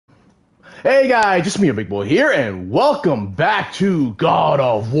Hey guys, just me, your big boy here, and welcome back to God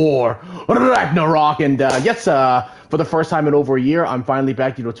of War Ragnarok. And yes, for the first time in over a year, I'm finally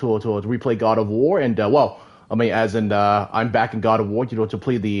back, to replay God of War. And I'm back in God of War, to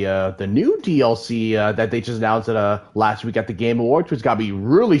play the new DLC that they just announced last week at the Game Awards, which got me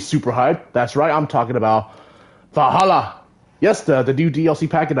really super hyped. That's right, I'm talking about Valhalla. Yes, the new DLC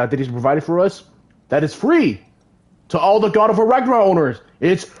packet that they just provided for us, that is free to all the God of War Ragnarok owners.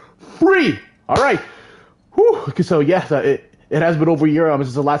 It's free. All right. Whew. So yes, it has been over a year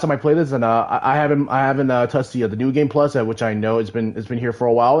since the last time I played this, and I haven't touched the new game plus, which I know it's been here for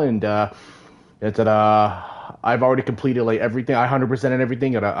a while, and it's I've already completed like everything. I 100% and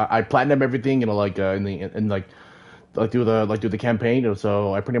everything, and I platinum everything, do the campaign.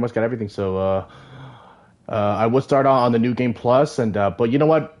 So I pretty much got everything. So I would start on the new game plus, and but you know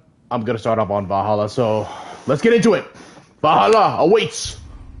what? I'm gonna start off on Valhalla. So let's get into it. Valhalla awaits.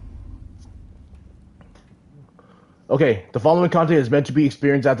 Okay, the following content is meant to be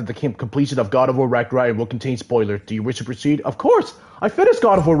experienced after the completion of God of War Ragnarok and will contain spoilers. Do you wish to proceed? Of course! I finished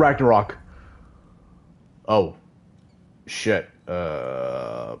God of War Ragnarok! Oh. Shit.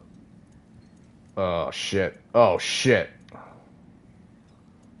 Oh, shit. Oh, shit.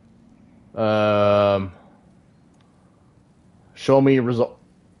 Show me result.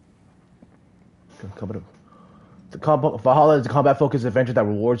 Valhalla is a combat-focused adventure that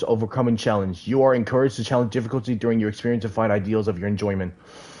rewards overcoming challenge. You are encouraged to challenge difficulty during your experience and find ideals of your enjoyment.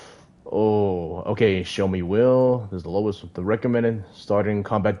 Oh, okay. Show me will. This is the lowest with the recommended starting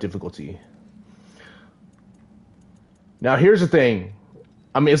combat difficulty. Now, here's the thing.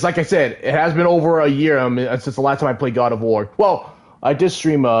 I mean, it's like I said, it has been over a year since the last time I played God of War. Well, I did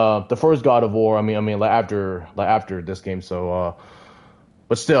stream the first God of War. After this game. So,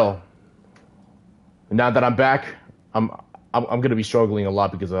 but still, now that I'm back, I'm gonna be struggling a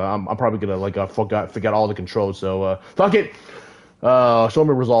lot because I'm probably gonna forget all the controls. So fuck it. Show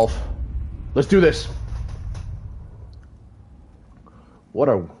me resolve. Let's do this. Where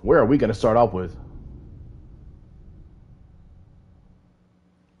are we gonna start off with?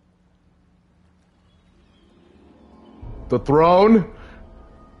 The throne,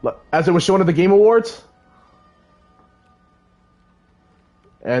 as it was shown at the Game Awards.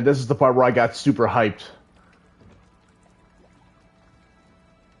 And this is the part where I got super hyped.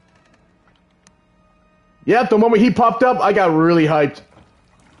 Yep, the moment he popped up, I got really hyped.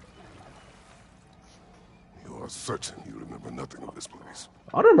 You are certain you remember nothing of this place?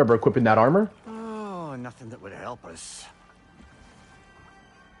 I don't remember equipping that armor. Oh, nothing that would help us.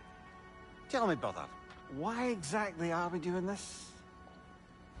 Tell me, brother, why exactly are we doing this?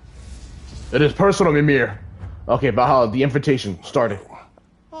 It is personal, Mimir. Okay, Valhalla, the invitation started.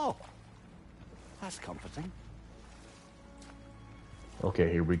 Oh, that's comforting.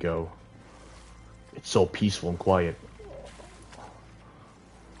 Okay, here we go. It's so peaceful and quiet.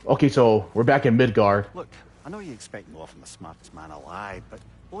 Okay, so we're back in Midgard. Look, I know you expect more from the smartest man alive, but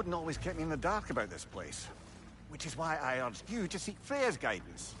Odin always kept me in the dark about this place. Which is why I urged you to seek Freya's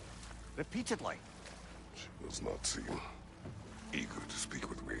guidance. Repeatedly. She does not seem eager to speak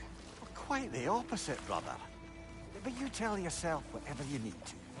with me. Well, quite the opposite, brother. But you tell yourself whatever you need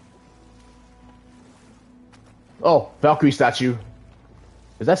to. Oh, Valkyrie statue.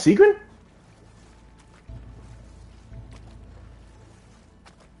 Is that Sigrid?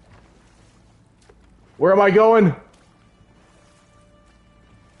 Where am I going?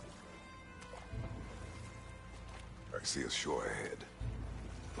 I see a shore ahead.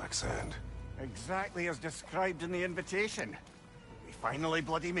 Black sand. Exactly as described in the invitation. We finally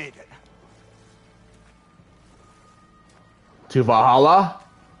bloody made it. To Valhalla?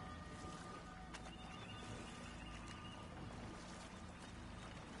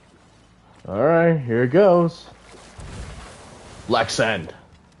 Alright, here it goes. Black sand.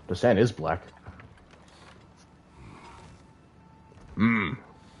 The sand is black.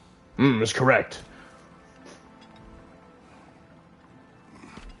 Is correct.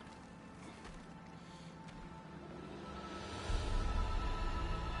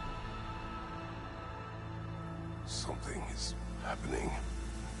 Something is happening.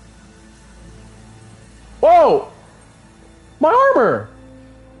 Whoa! My armor!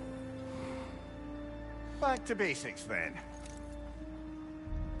 Back to basics then.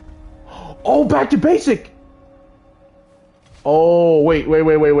 Oh, back to basic! Oh, wait.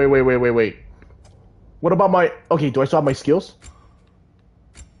 What about my... Okay, do I still have my skills?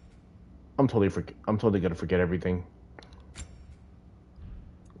 I'm totally gonna forget everything.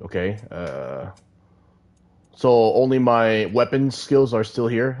 Okay, so only my weapon skills are still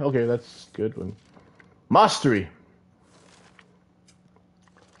here? Okay, that's good. Mastery!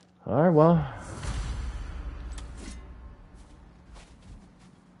 Alright, well.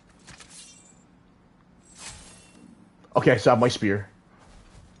 Okay, I still have my spear.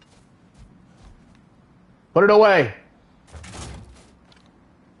 Put it away!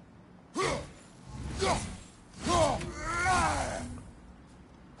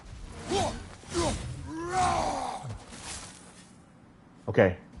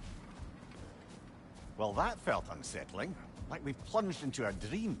 Okay. Well, that felt unsettling. Like we've plunged into a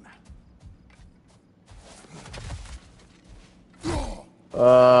dream.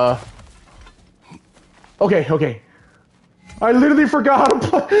 Okay, okay. I literally forgot how to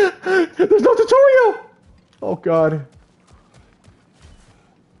play. There's no tutorial! Oh god.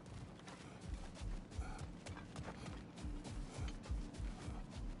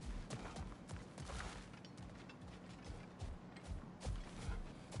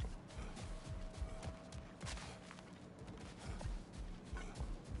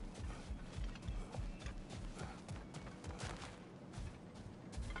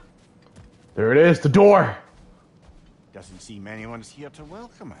 There it is, the door! Doesn't seem anyone's here to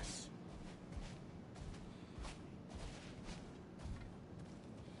welcome us.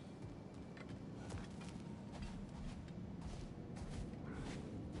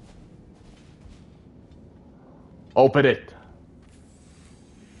 Open it.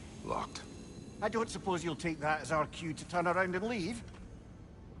 Locked. I don't suppose you'll take that as our cue to turn around and leave?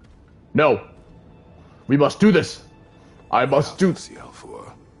 No. We must do this. I must do...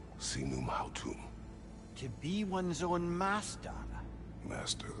 Sinum hautum. To be one's own master.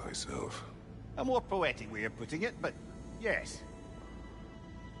 Master thyself. A more poetic way of putting it, but yes.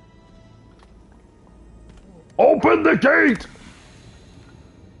 Open the gate!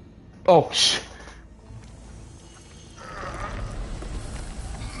 Oh, shit.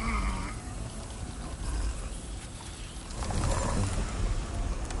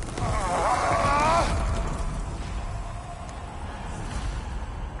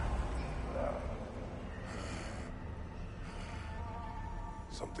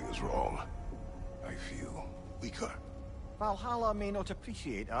 Something is wrong. I feel weaker. Valhalla may not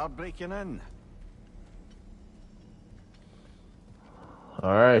appreciate our breaking in.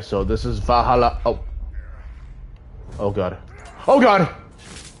 Alright, so this is Valhalla. Oh. Oh god. Oh god!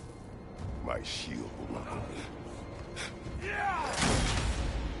 My shield.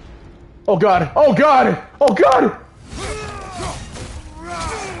 Oh god! Oh god! Oh god!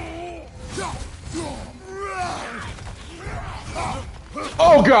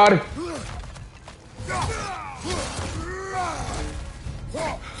 Oh god!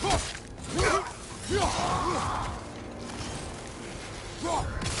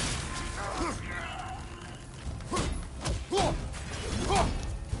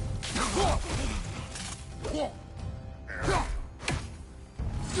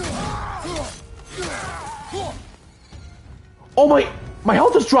 Oh my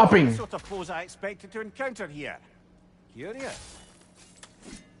health is dropping! What sort of foes I expected to encounter here? Curious.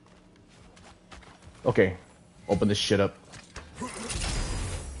 Okay, open this shit up.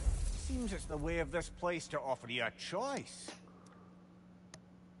 Seems it's the way of this place to offer you a choice.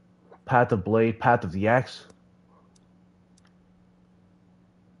 Path of blade, path of the axe.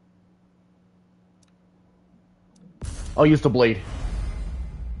 I'll use the blade.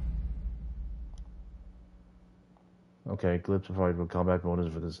 Okay, Glips provide with combat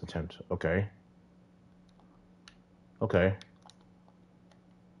bonus for this attempt. Okay. Okay.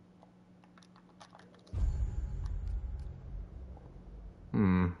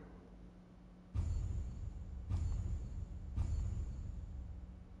 Hmm.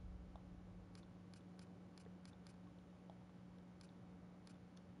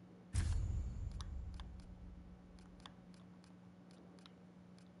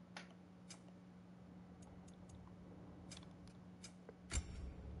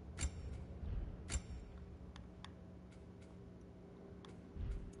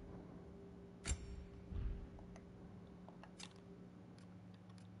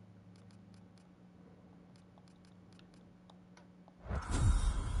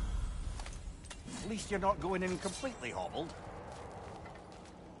 At least you're not going in completely hobbled.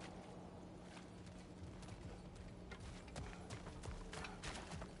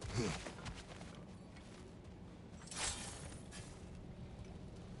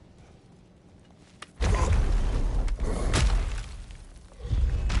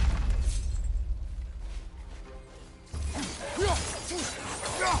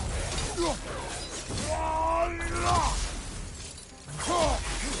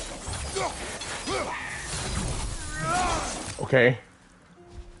 Okay.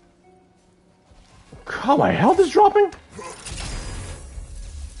 God, my health is dropping?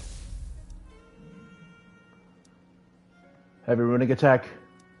 Heavy runic attack.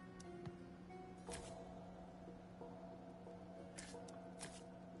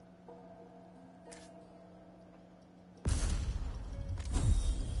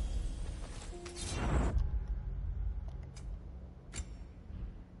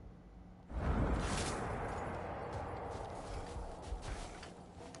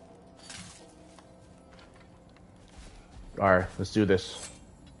 Alright, let's do this.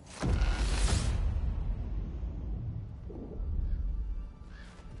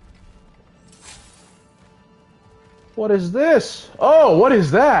 What is this? Oh, what is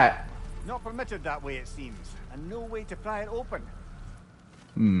that? Not permitted that way, it seems, and no way to pry it open.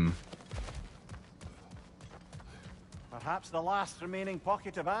 Perhaps the last remaining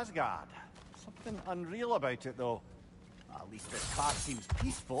pocket of Asgard. Something unreal about it, though. At least this part seems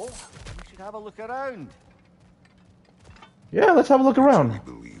peaceful. We should have a look around. Yeah, let's have a look around. We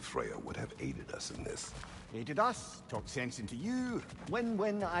believe Freya would have aided us in this. Aided us, talked sense into you.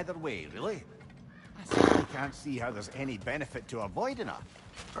 Win-win either way, really. I simply can't see how there's any benefit to avoiding her.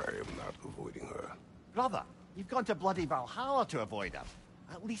 I am not avoiding her. Brother, you've gone to bloody Valhalla to avoid her.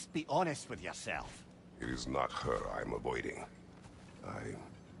 At least be honest with yourself. It is not her I'm avoiding. I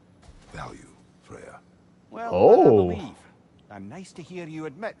value Freya. Well, Oh. that I believe. And nice to hear you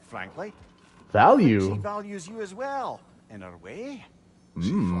admit, frankly. She Value? values you as well, in her way.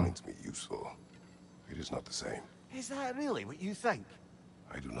 She finds me useful. It is not the same. Is that really what you think?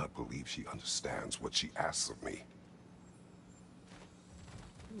 I do not believe she understands what she asks of me.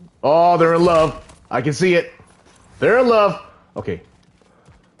 Oh, they're in love. I can see it. They're in love. Okay.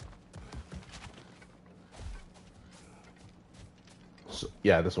 So,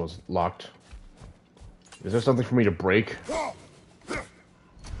 yeah, this one's locked. Is there something for me to break?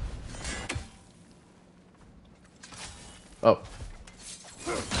 Oh.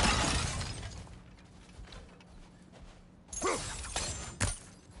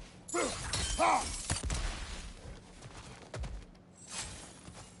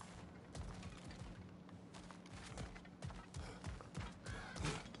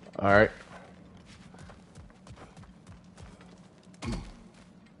 All right.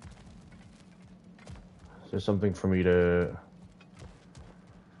 Is there something for me to...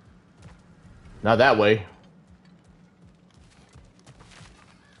 Not that way.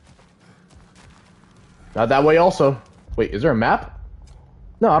 Not that way also. Wait, is there a map?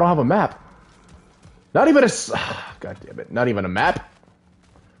 No, I don't have a map. Not even a... God damn it. Not even a map.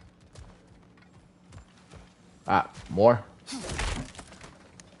 Ah, more.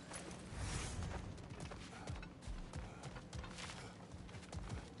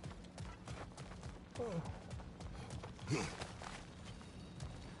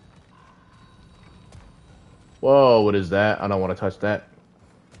 Whoa, what is that? I don't want to touch that.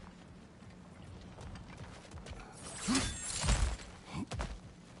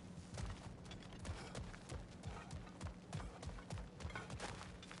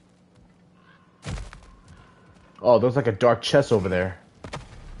 Oh, there's like a dark chest over there.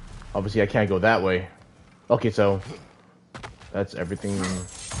 Obviously, I can't go that way. Okay, so that's everything.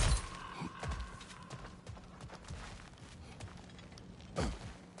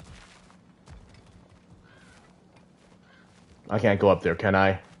 I can't go up there, can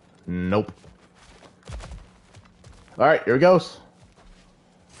I? Nope. Alright, here it goes.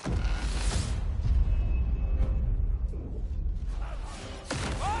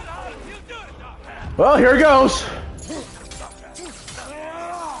 Well, here it goes.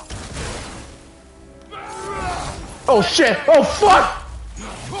 Oh shit! Oh fuck!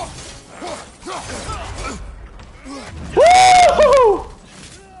 Woo!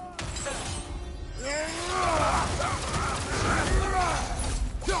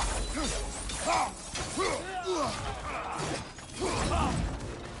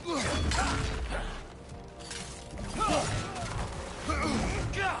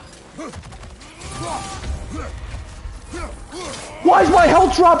 Why is my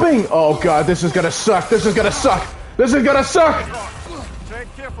health dropping? Oh god, this is gonna suck. This is gonna suck. This is gonna suck. Tread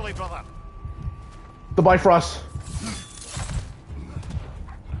carefully, brother. The Bifrost.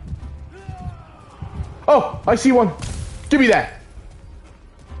 Oh, I see one. Give me that.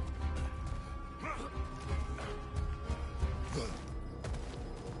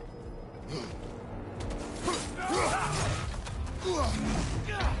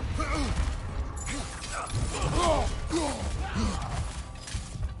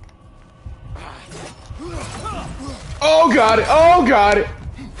 Oh, got it. Oh, got it.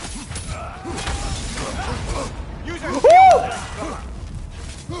 Woo!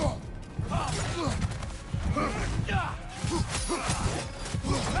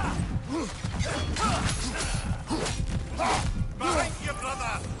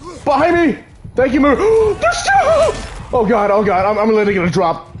 Behind me! Thank you, Moon. There's two! Oh god, I'm literally gonna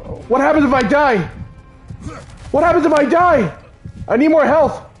drop. What happens if I die? What happens if I die? I need more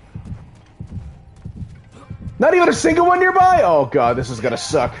health. Not even a single one nearby? Oh god, this is gonna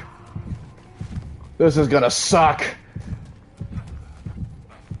suck. This is gonna suck.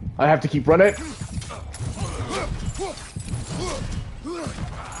 I have to keep running.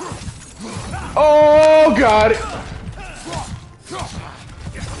 Oh god!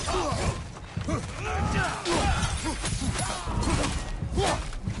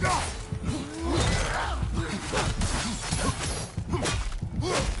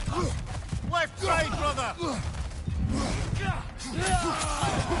 Left side, brother!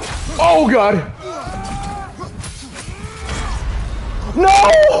 Oh god! No!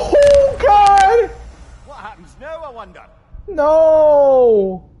 Oh god! What happens now, I wonder?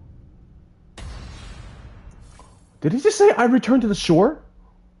 No! Did he just say I returned to the shore?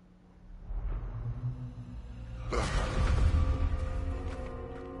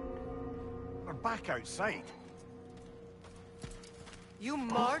 We're back outside. You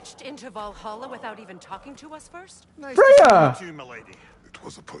marched into Valhalla without even talking to us first? Nice Freya! to see you too, milady. It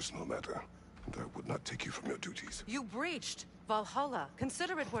was a personal matter, and I would not take you from your duties. You breached Valhalla.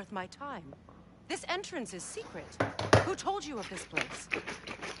 Consider it worth my time. This entrance is secret. Who told you of this place?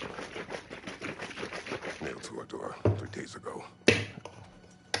 Nailed to our door 3 days ago.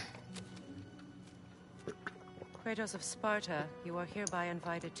 Kratos of Sparta, you are hereby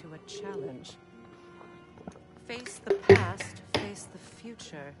invited to a challenge. Face the past, face the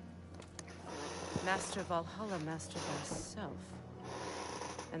future. Master Valhalla, master thyself.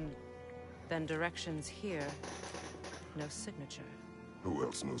 And then directions here, no signature. Who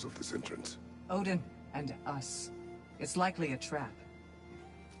else knows of this entrance? Odin and us. It's likely a trap.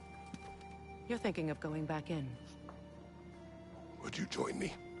 You're thinking of going back in. Would you join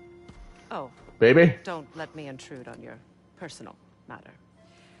me? Oh, Baby? don't let me intrude on your personal matter.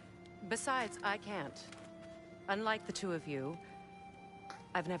 Besides, I can't. Unlike the two of you,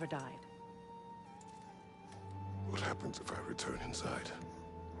 I've never died. What happens if I return inside?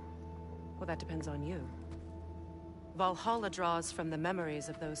 Well, that depends on you. Valhalla draws from the memories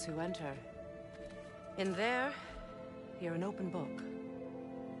of those who enter. In there, you're an open book.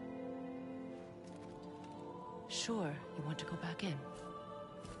 Sure, you want to go back in.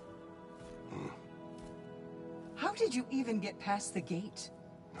 How did you even get past the gate?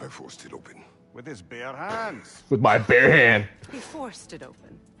 I forced it open. With his bare hands. With my bare hand. He forced it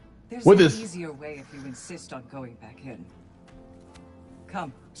open. There's What an is- easier way if you insist on going back in.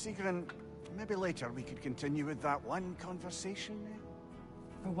 Come. Sigrun, maybe later we could continue with that one conversation.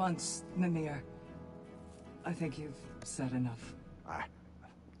 For once, Mimir, I think you've said enough. Ah,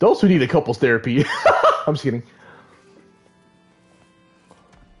 Those who need a couples therapy. I'm just kidding.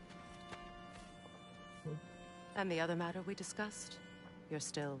 And the other matter we discussed? You're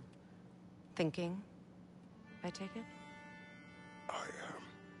still thinking, I take it? I am.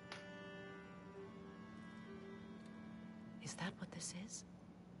 Is that what this is?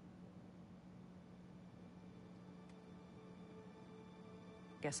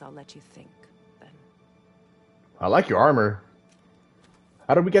 Guess I'll let you think, then. I like your armor.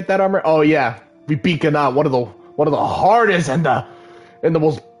 How did we get that armor? Oh yeah, we beat Gana, one of the hardest and the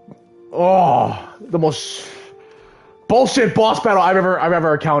most bullshit boss battle I've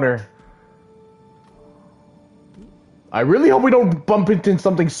ever encountered. I really hope we don't bump into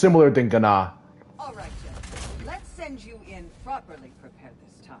something similar than Gana. All right, gentlemen. Let's send you in properly prepared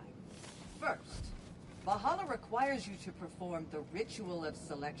this time. First, Valhalla requires you to perform the ritual of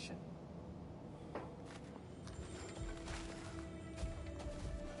selection.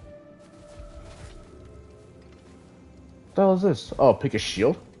 What the hell is this? Oh, pick a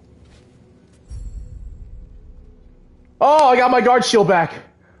shield. Oh, I got my guard shield back.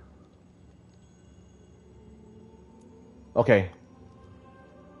 Okay.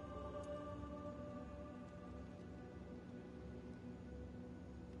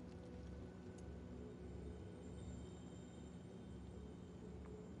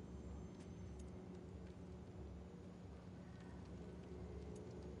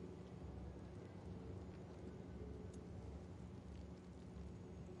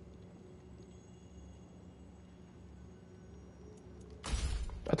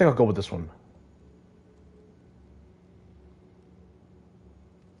 I think I'll go with this one.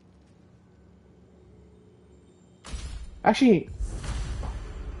 Actually,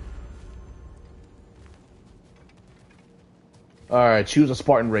 all right, choose a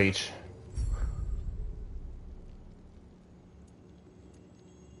Spartan Rage.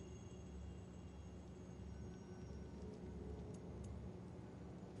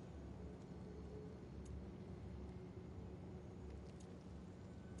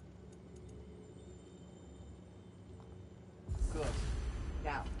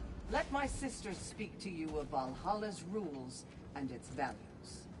 Now, let my sisters speak to you of Valhalla's rules and its values.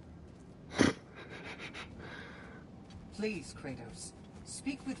 Please, Kratos,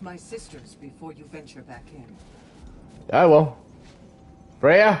 speak with my sisters before you venture back in. I will.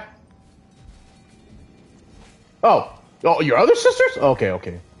 Freya? Oh, your other sisters?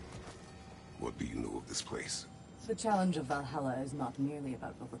 Okay. What do you know of this place? The challenge of Valhalla is not merely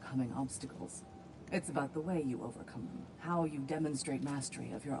about overcoming obstacles. It's about the way you overcome them, how you demonstrate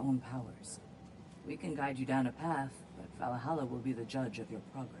mastery of your own powers. We can guide you down a path, but Valhalla will be the judge of your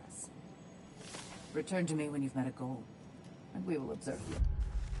progress. Return to me when you've met a goal, and we will observe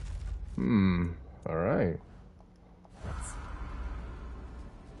you. Alright.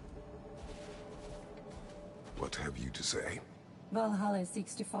 What have you to say? Valhalla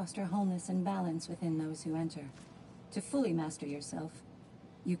seeks to foster wholeness and balance within those who enter. To fully master yourself,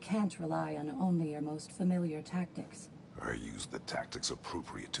 you can't rely on only your most familiar tactics. I use the tactics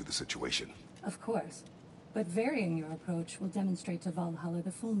appropriate to the situation. Of course, but varying your approach will demonstrate to Valhalla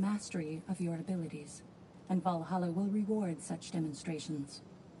the full mastery of your abilities, and Valhalla will reward such demonstrations.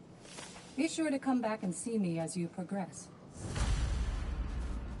 Be sure to come back and see me as you progress.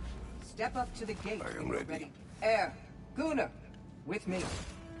 Step up to the gate I am when you're ready. ready. Air, Gunnar, with me.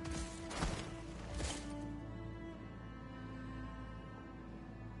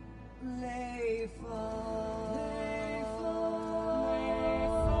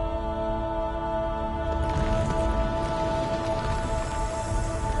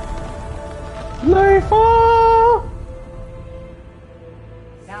 Leifa!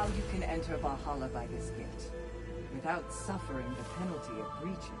 Now you can enter Valhalla by this gate, without suffering the penalty of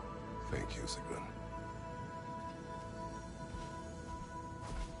breaching. Thank you, Sigrun.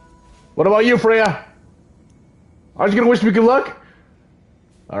 What about you, Freya? Aren't you gonna wish me good luck?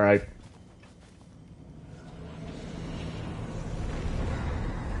 Alright.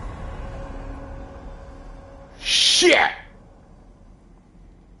 Shit!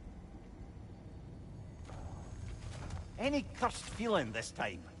 Any cursed feeling this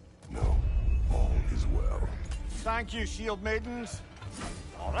time? No, all is well. Thank you, shield maidens.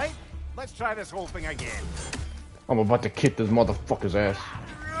 All right, let's try this whole thing again. I'm about to kick this motherfucker's ass.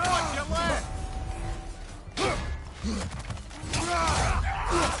 Watch your left.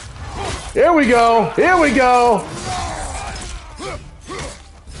 Here we go! Here we go!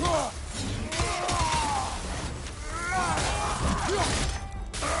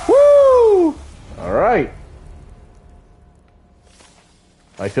 Woo! Alright.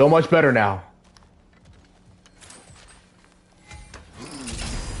 I feel much better now.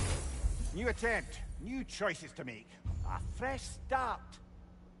 New attempt, new choices to make. A fresh start.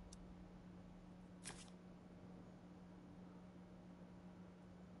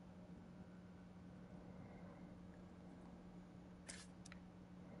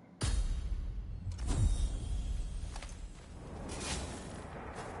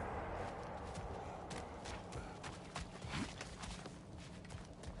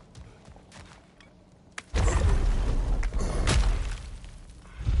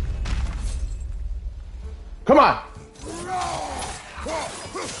 Come on!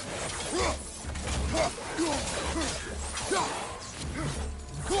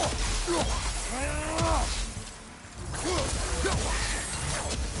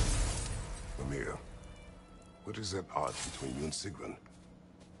 Amir, what is that odds between you and Sigrun?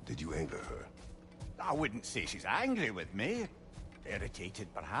 Did you anger her? I wouldn't say she's angry with me.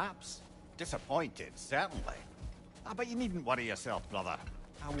 Irritated, perhaps. Disappointed, certainly. But you needn't worry yourself, brother.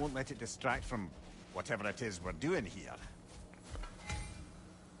 I won't let it distract from whatever it is we're doing here.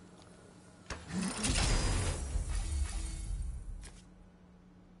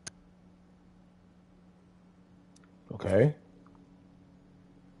 Okay.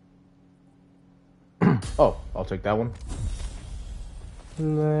 Oh, I'll take that one.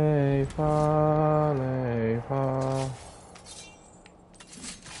 Leifa, Leifa.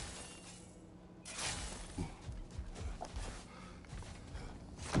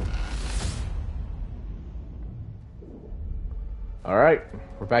 Alright,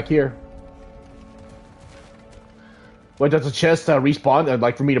 we're back here. What, does the chest respawn? I'd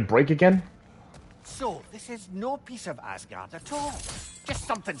like for me to break again? So, this is no piece of Asgard at all. Just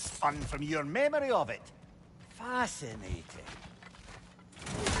something spun from your memory of it. Fascinating.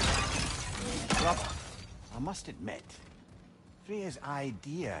 Brother, I must admit, Freya's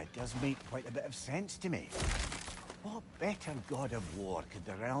idea does make quite a bit of sense to me. What better god of war could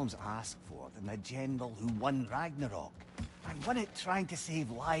the realms ask for than the general who won Ragnarok, and won it trying to save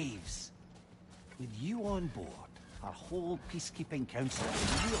lives? With you on board, our whole peacekeeping council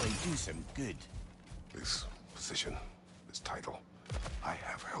can really do some good. This position, this title, I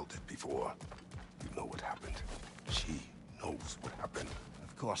have held it before. You know what happened. She knows what happened.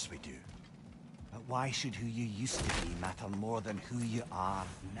 Of course we do. But why should who you used to be matter more than who you are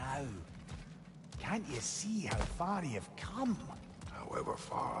now? Can't you see how far you've come? However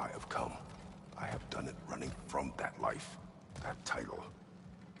far I have come, I have done it running from that life, that title,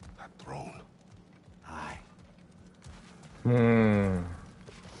 that throne. Aye.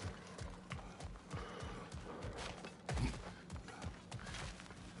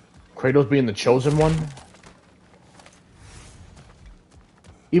 Kratos being the chosen one?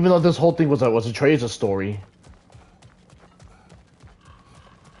 Even though this whole thing was a Atreus' story.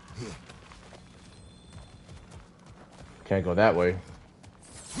 Can't go that way.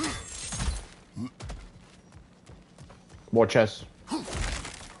 More chests.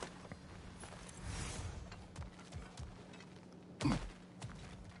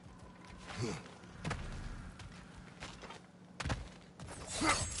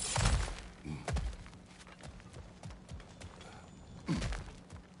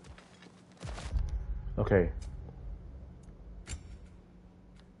 Okay.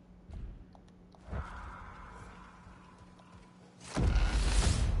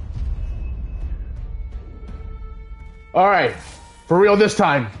 All right, for real this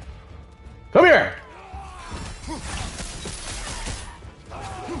time. Come here.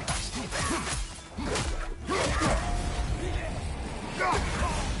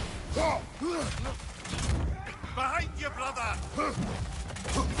 Behind you, brother!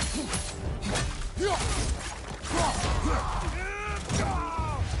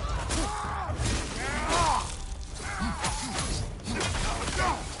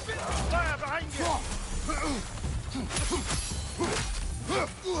 Fire behind you!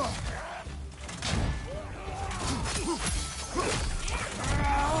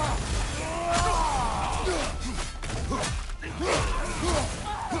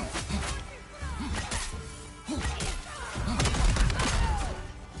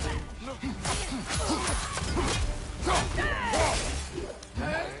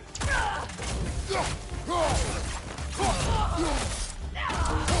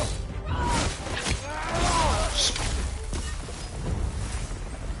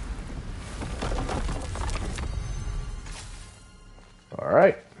 All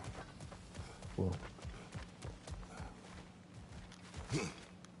right. Cool.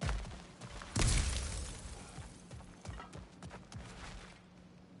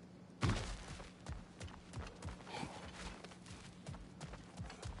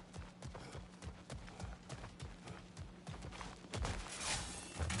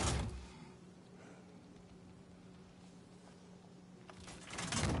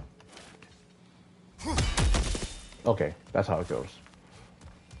 Okay, that's how it goes.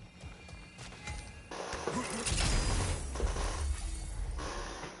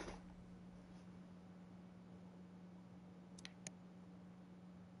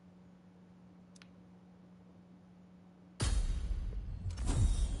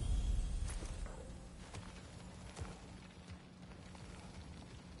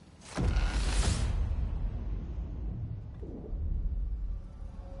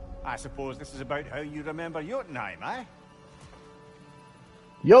 I suppose this is about how you remember Jotunheim, eh?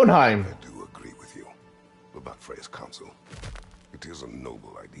 Jotunheim. I do agree with you about Freya's counsel. It is a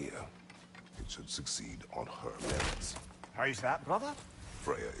noble idea. It should succeed on her merits. How's that, brother?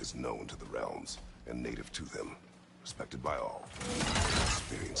 Freya is known to the realms and native to them, respected by all.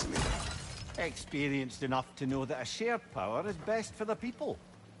 Experienced leader. Experienced enough to know that a shared power is best for the people.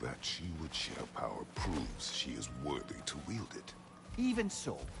 That she would share power proves she is worthy to wield it. Even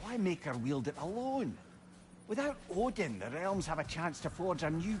so, why make her wield it alone? Without Odin, the realms have a chance to forge a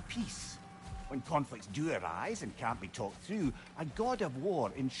new peace. When conflicts do arise and can't be talked through, a god of war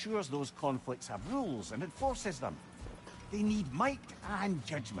ensures those conflicts have rules and enforces them. They need might and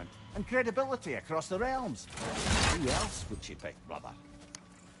judgment and credibility across the realms. Who else would she pick, brother?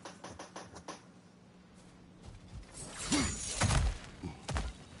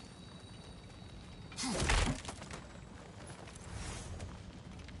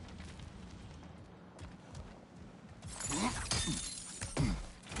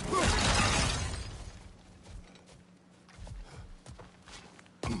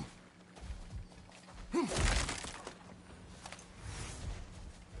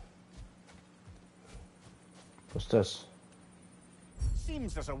 What's this?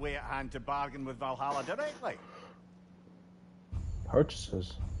 Seems there's a way at hand to bargain with Valhalla directly.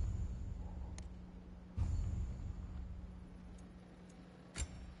 Purchases.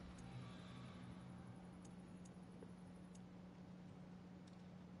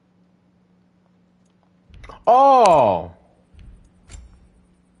 Oh!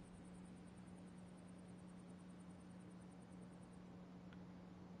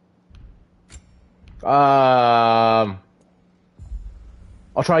 I'll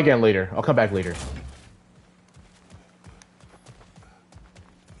try again later. I'll come back later.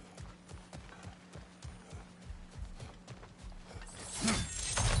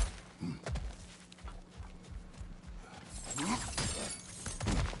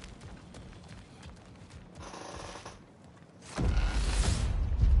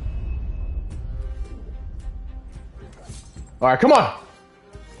 Alright, come on!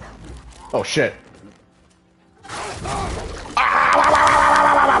 Oh shit.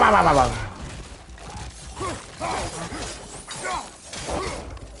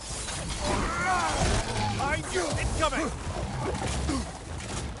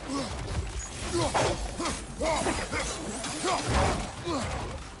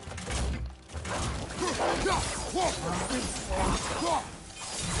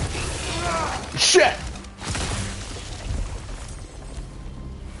 Shit!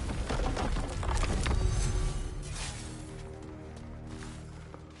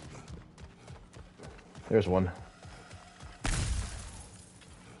 There's one.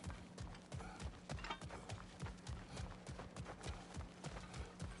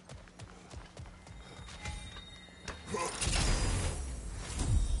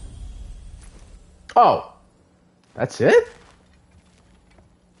 Oh, that's it?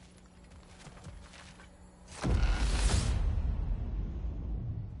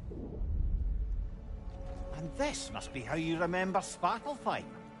 And this must be how you remember Svartalfheim.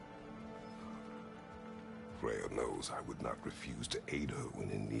 Freya knows I would not refuse to aid her when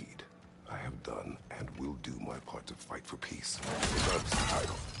in need. I have done and will do my part to fight for peace, regardless of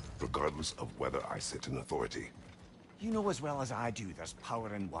title, regardless of whether I sit in authority. You know as well as I do there's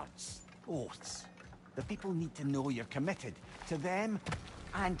power in words. Oaths. The people need to know you're committed to them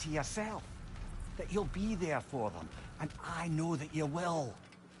and to yourself. That you'll be there for them, and I know that you will.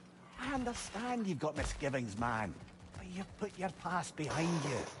 I understand you've got misgivings, man, but you've put your past behind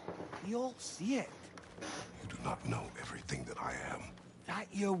you. We all see it. You do not know everything that I am. That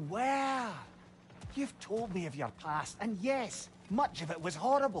you were. You've told me of your past, and yes, much of it was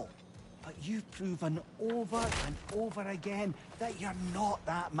horrible. But you've proven over and over again that you're not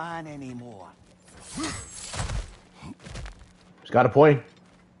that man anymore. He's got a point.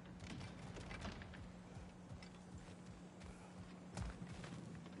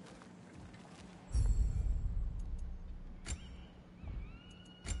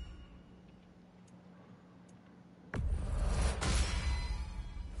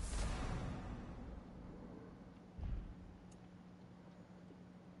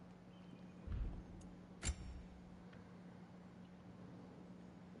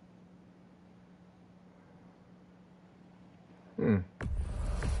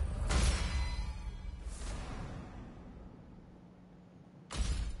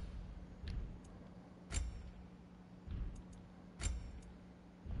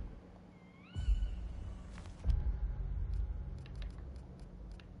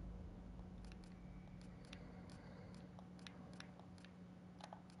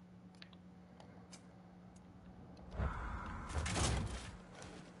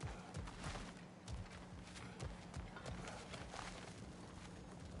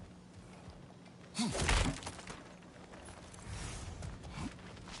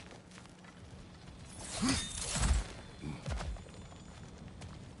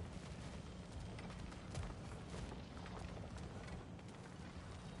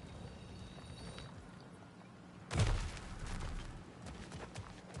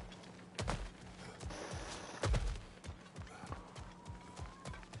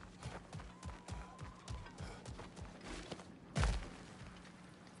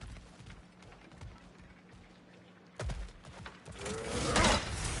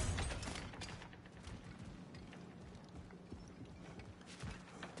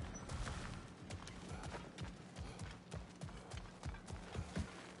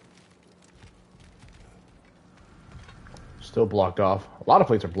 Still blocked off. A lot of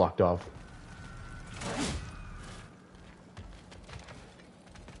plates are blocked off.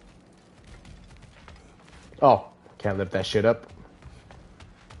 Oh, can't lift that shit up.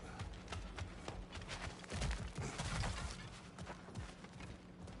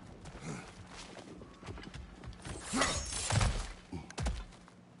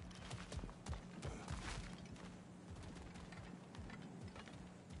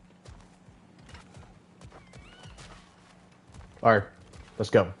 All right, let's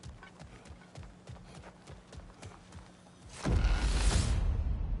go.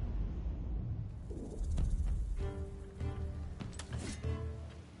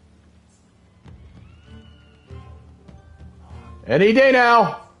 Any day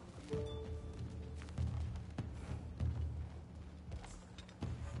now.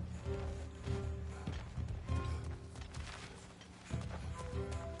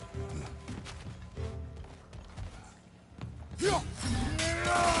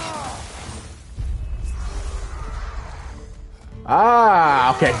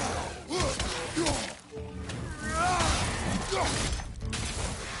 Ah, okay.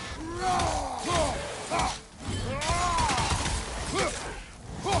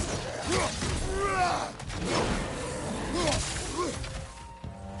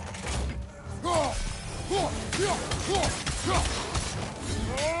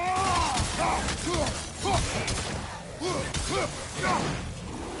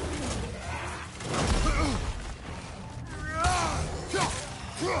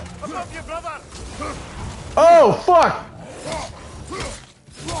 Above you, brother! Oh, fuck!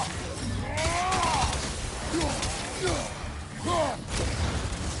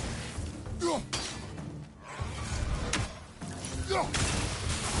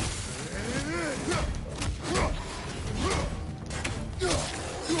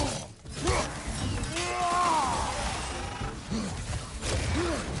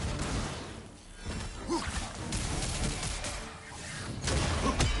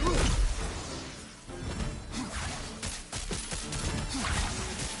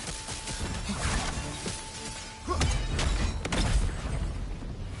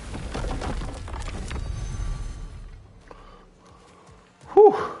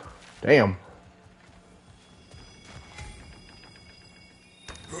 Whew. Damn.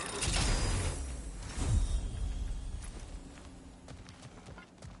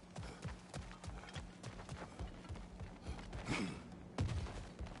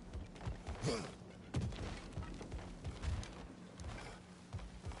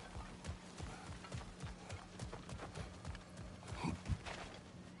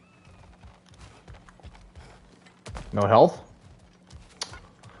 No health?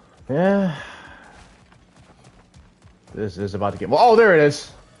 Yeah. This is about to get... Oh, there it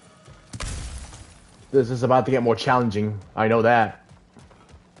is! This is about to get more challenging. I know that.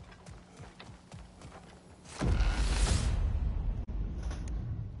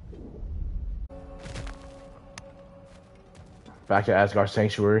 Back to Asgard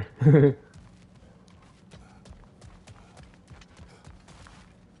Sanctuary.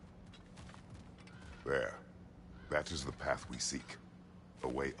 There. That is the path we seek. A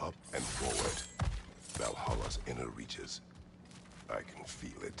way up and forward. Valhalla's inner reaches. I can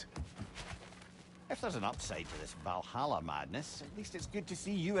feel it. If there's an upside to this Valhalla madness, at least it's good to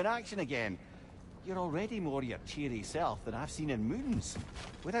see you in action again. You're already more your cheery self than I've seen in moons.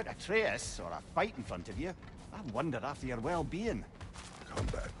 Without Atreus, or a fight in front of you, I wonder after your well-being.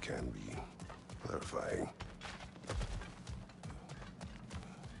 Combat can be clarifying.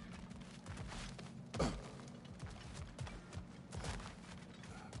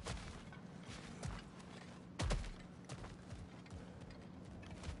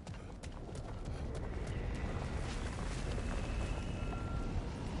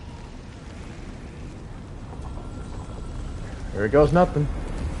 There goes nothing.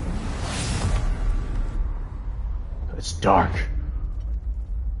 It's dark.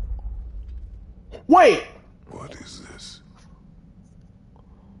 Wait! What is this?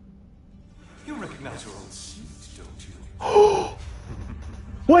 You recognize your own seat, don't you?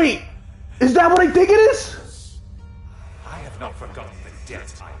 Wait! Is that what I think it is? I have not forgotten the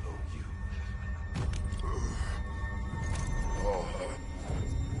debt I owe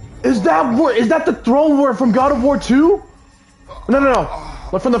you. Is that the throne word from God of War 2? No.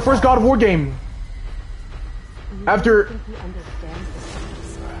 Like from the first God of War game. After... He understands the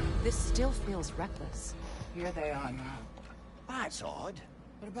stakes. This still feels reckless. Here they are now. That's odd.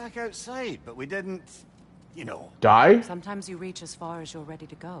 We're back outside, but we didn't, you know. Die? Sometimes you reach as far as you're ready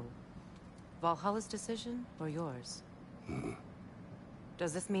to go. Valhalla's decision, or yours?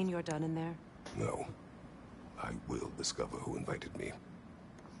 Does this mean you're done in there? No. I will discover who invited me.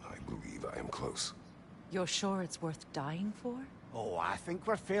 I believe I am close. You're sure it's worth dying for? Oh, I think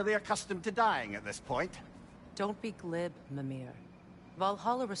we're fairly accustomed to dying at this point. Don't be glib, Mimir.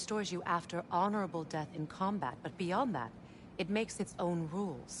 Valhalla restores you after honorable death in combat, but beyond that, it makes its own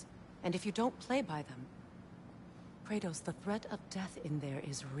rules. And if you don't play by them... Kratos, the threat of death in there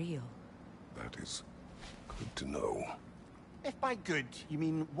is real. That is good to know. If by good, you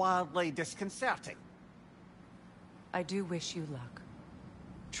mean wildly disconcerting. I do wish you luck.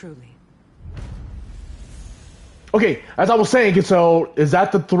 Truly. Okay, as I was saying, so is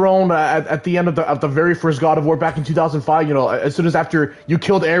that the throne at the end of the very first God of War back in 2005? You know, as soon as after you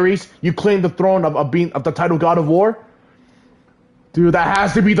killed Ares, you claimed the throne of the title God of War. Dude, that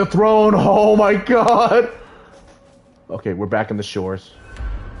has to be the throne. Oh my god. Okay, we're back in the shores.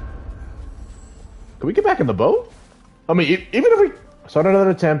 Can we get back in the boat? I mean, even if we start another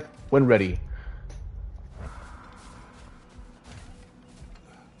attempt when ready.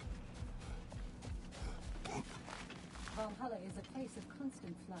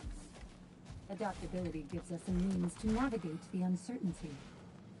 ability gives us a means to navigate the uncertainty.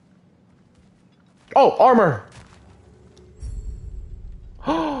 Oh, armor!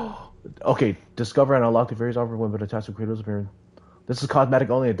 Okay, discover and unlock the various armor when attached to Kratos' appearance. This is cosmetic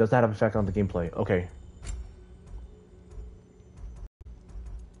only, it does not have effect on the gameplay. Okay.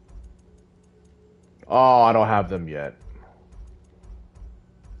 Oh, I don't have them yet.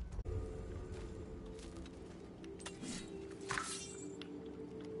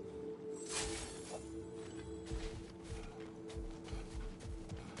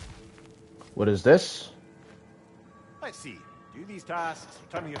 What is this? Let's see. Do these tasks,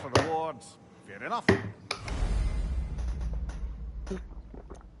 return here for rewards. Fair enough.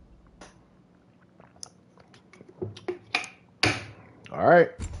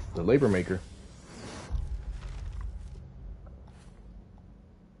 Alright, the labor maker.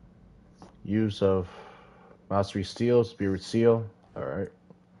 Use of mastery steel, spirit seal. Alright.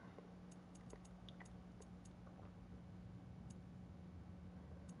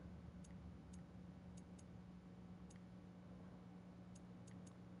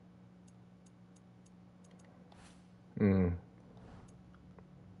 Hmm.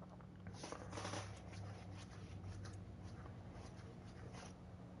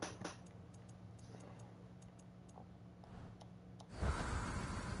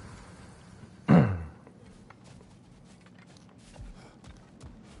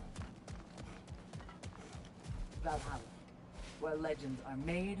 Valhalla, where legends are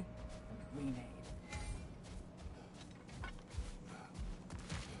made and remade.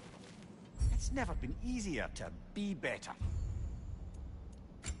 It's never been easier to be better.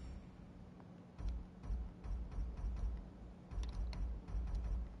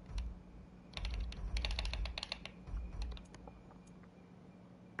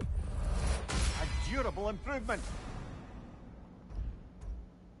 A durable improvement.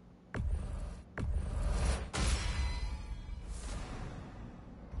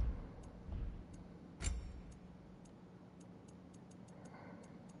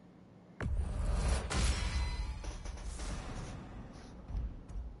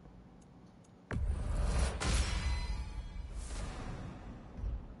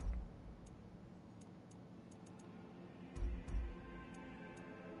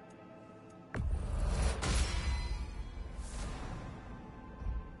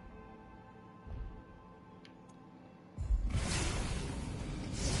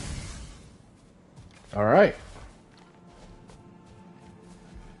 Alright.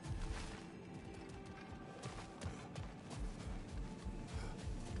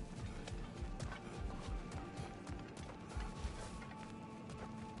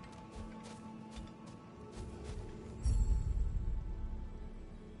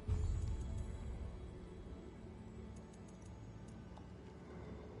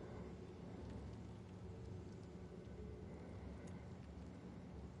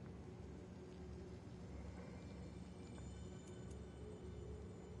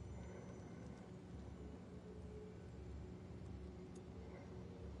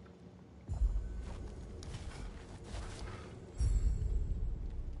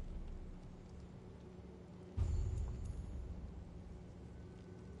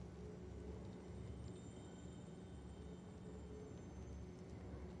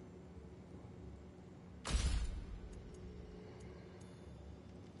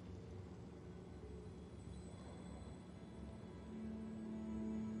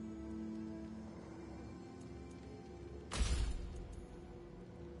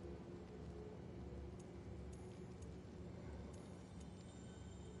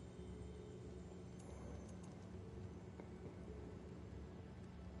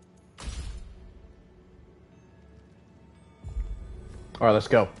 Alright, let's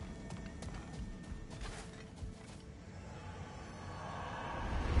go.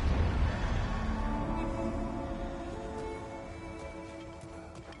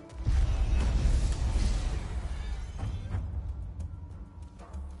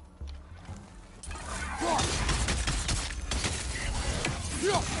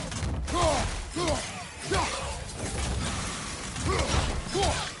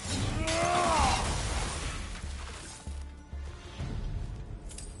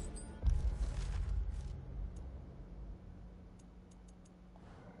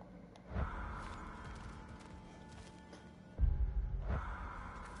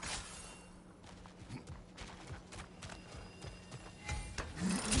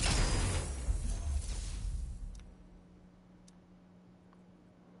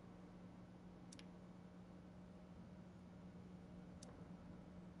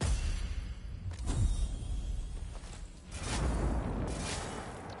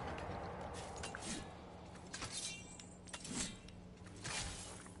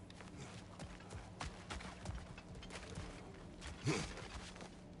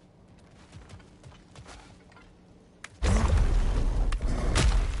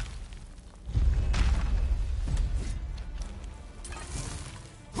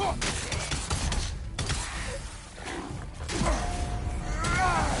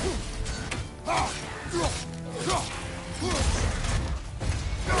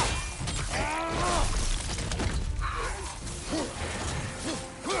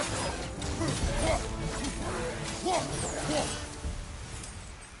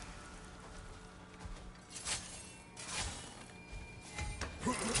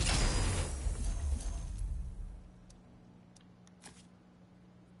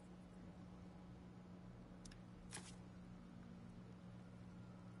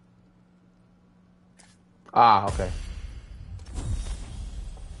 Ah, okay.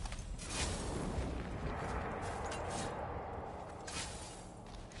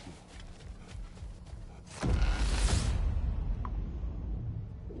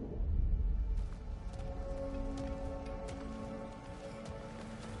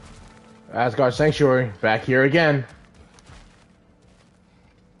 Asgard Sanctuary, back here again.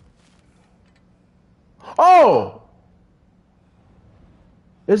 Oh!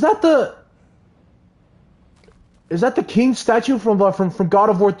 Is that the king statue from God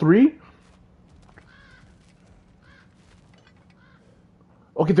of War 3?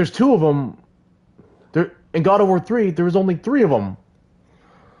 Okay, there's two of them. There in God of War 3, there was only 3 of them.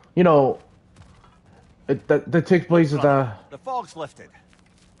 You know, that takes place at the fog's lifted.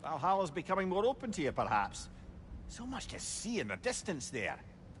 Valhalla's becoming more open to you, perhaps. So much to see in the distance there.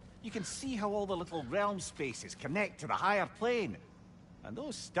 You can see how all the little realm spaces connect to the higher plane. And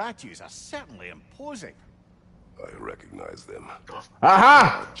those statues are certainly imposing. I recognize them.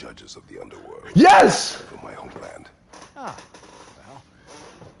 Aha! Judges of the underworld. Yes! From my homeland. Ah, well,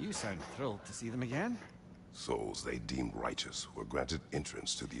 you sound thrilled to see them again. Souls they deemed righteous were granted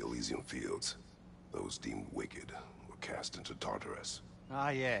entrance to the Elysian fields. Those deemed wicked were cast into Tartarus.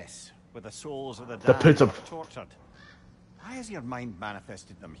 Ah, yes, with the souls of the The damned pits of... tortured. Why has your mind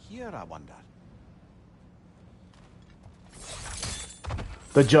manifested them here, I wonder?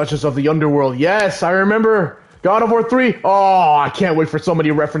 The judges of the underworld. Yes, I remember. God of War 3. Oh, I can't wait for somebody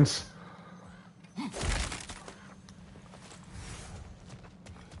to reference.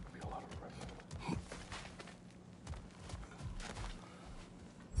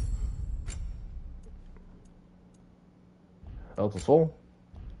 Elder Soul.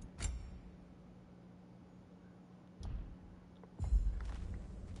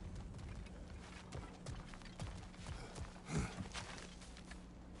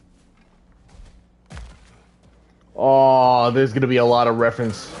 Oh, there's gonna be a lot of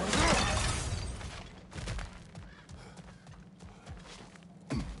reference.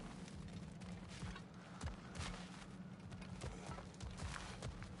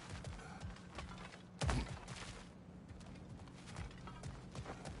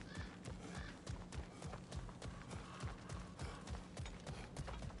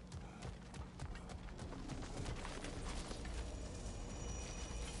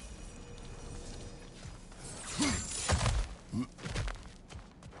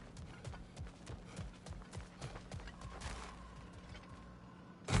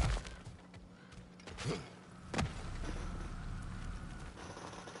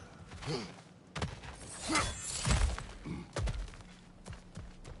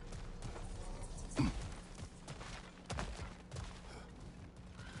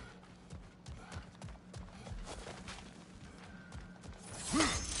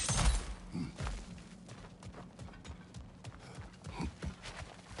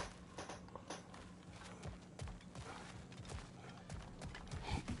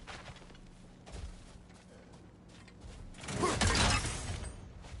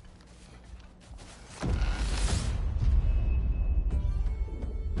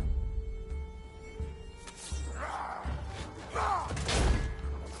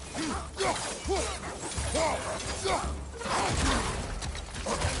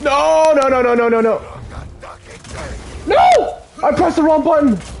 No, no, no, no, no, no, no. No! I pressed the wrong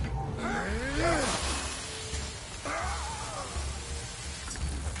button.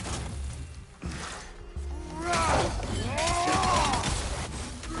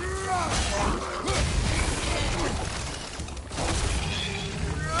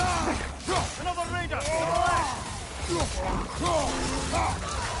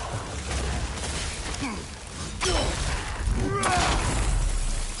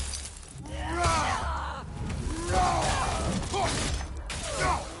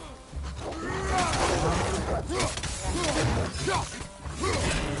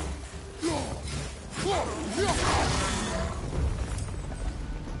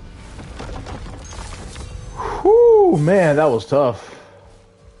 Whew, man, that was tough.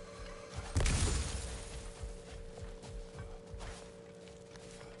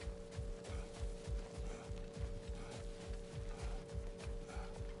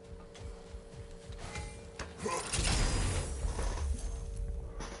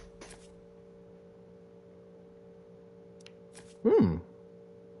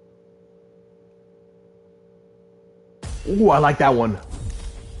 Ooh, I like that one.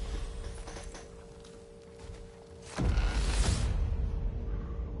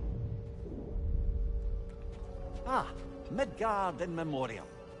 Ah, Midgard in memoriam.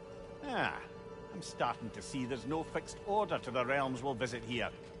 Ah, I'm starting to see there's no fixed order to the realms we'll visit here.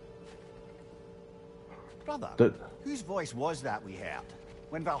 Brother, whose voice was that we heard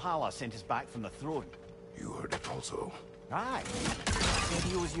when Valhalla sent us back from the throne? You heard it also. Aye. Said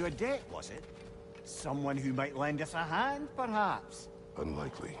he owes you a debt, was it? Someone who might lend us a hand, perhaps?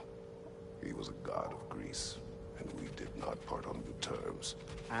 Unlikely. He was a god of Greece, and we did not part on good terms.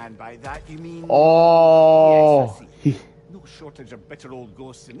 And by that you mean... Oh, yes, I see. No shortage of bitter old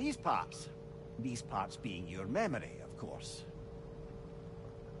ghosts in these parts. These parts being your memory, of course.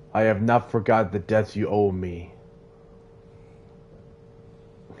 I have not forgot the debts you owe me.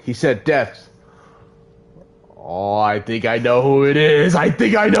 He said death. Oh, I think I know who it is. I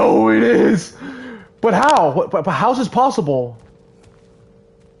think I know who it is. But how? But how's this possible?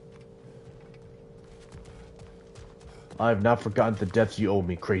 I have not forgotten the debts you owe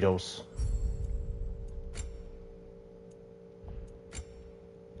me, Kratos.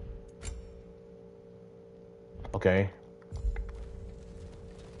 Okay.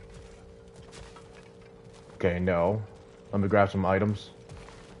 Okay, no. Let me grab some items.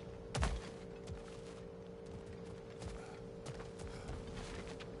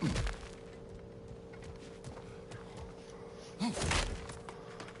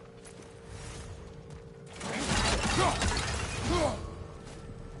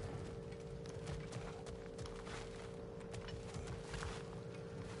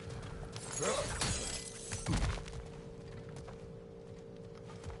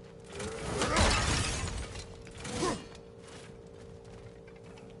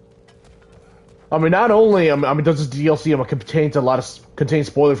 I mean, not only does this DLC contains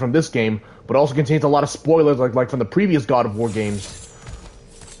spoilers from this game, but also contains a lot of spoilers like from the previous God of War games,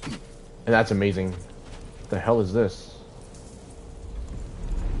 and that's amazing. What the hell is this?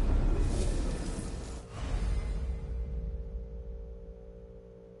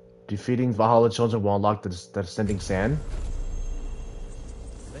 Defeating Valhalla children will unlock the descending sand.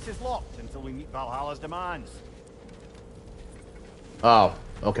 This is locked until we meet Valhalla's demands. Oh,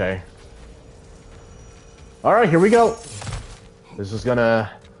 okay. Alright, here we go. This is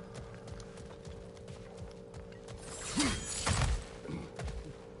gonna...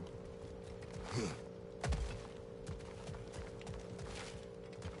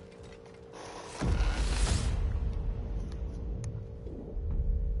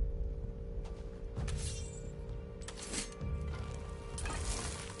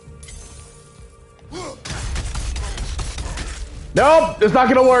 Nope, it's not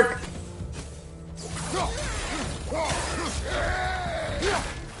gonna work.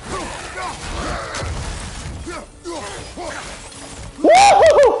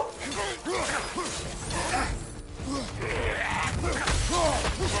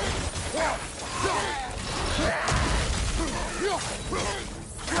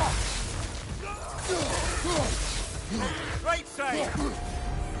 Right side.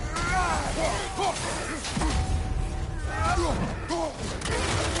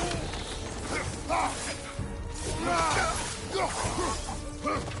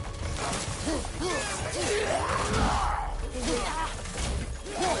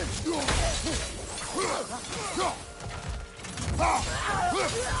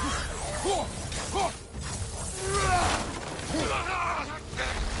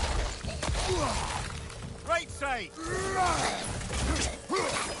 Right side.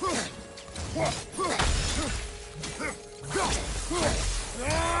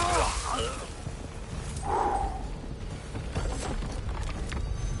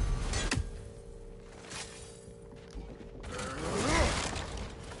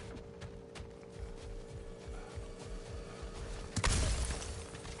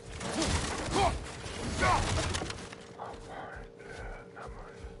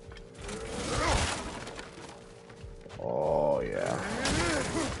 Oh, yeah.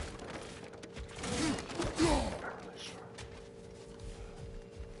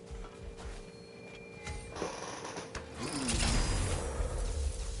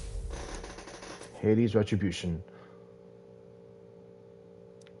 Hades' Retribution.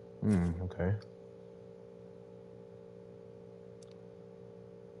 Okay.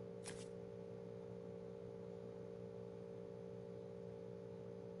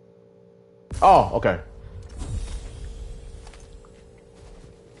 Oh, okay.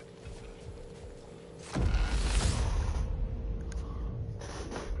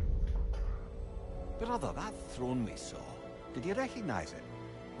 Brother, that throne we saw, did you recognize it?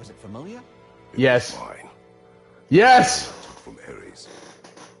 Was it familiar? Yes. Mine. Yes! Took from Ares.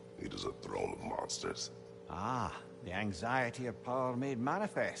 It is a throne of monsters. Ah, the anxiety of power made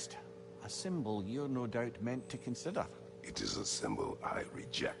manifest. A symbol you're no doubt meant to consider. It is a symbol I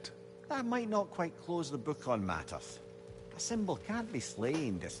reject. That might not quite close the book on matters. A symbol can't be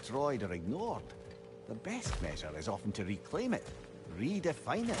slain, destroyed, or ignored. The best measure is often to reclaim it,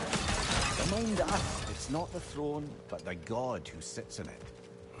 redefine it. Remind us it's not the throne, but the god who sits in it.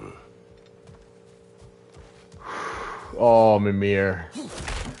 Oh, Mimir.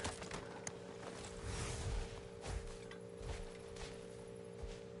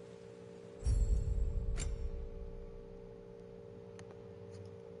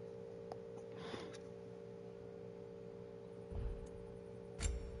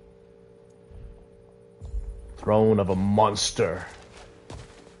 Throne of a monster.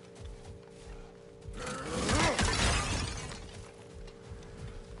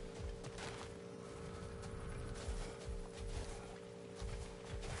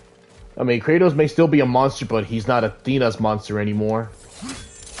 I mean, Kratos may still be a monster, but he's not Athena's monster anymore.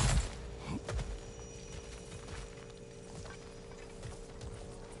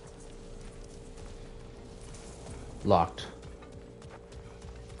 Locked.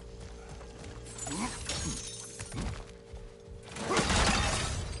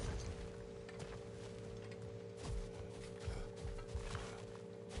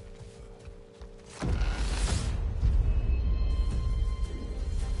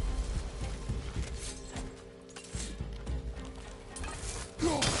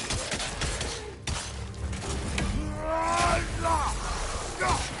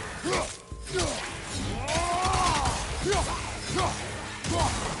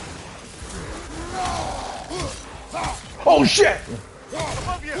 Oh shit!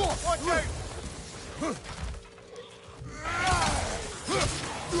 Above you! Watch out!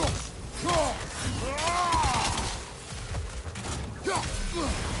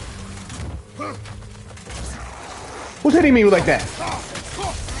 Who's hitting me like that?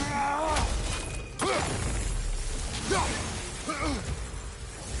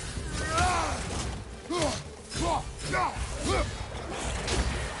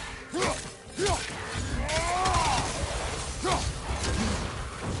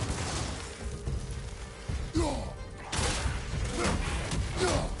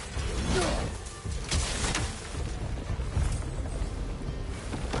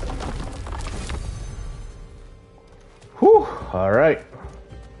 Whew, all right. I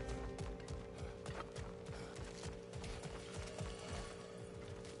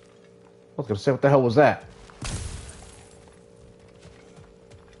was gonna say, what the hell was that?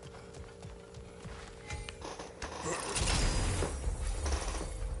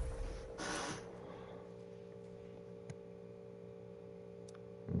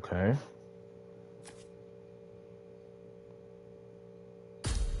 Okay.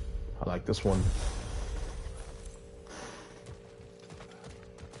 I like this one.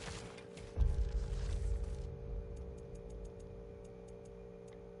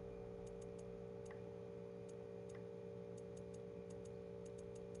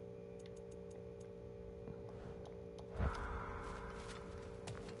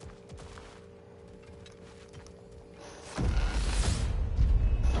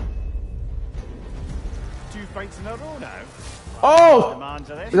 Fights in a row now. Oh! Demands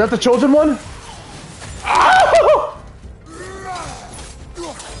of this. Is that the chosen one? Ah!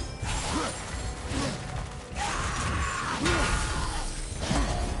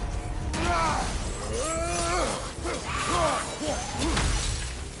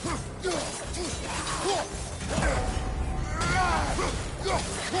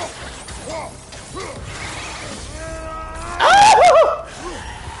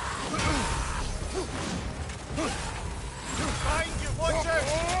 Behind you, watch out!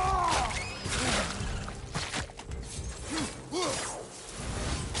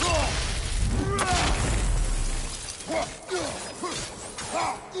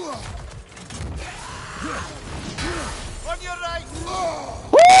 On your right!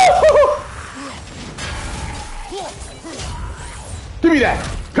 Give me that!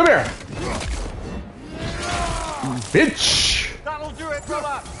 Come here! Bitch! That'll do it,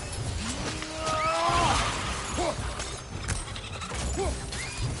 brother!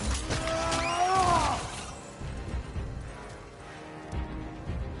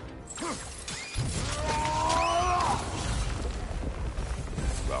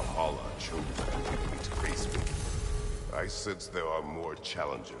 Valhalla Valhalla chose repeatedly to face me. I sense there are more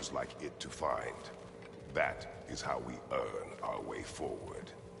challengers like it to find. That is how we earn our way forward.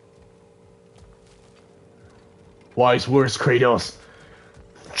 Wise words, Kratos.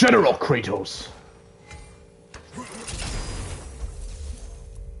 General Kratos.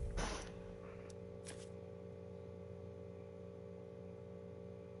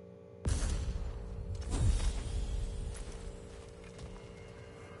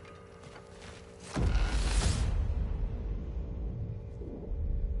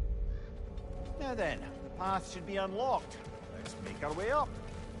 Now then, the path should be unlocked. Let's make our way up.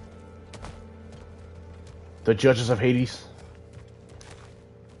 The judges of Hades.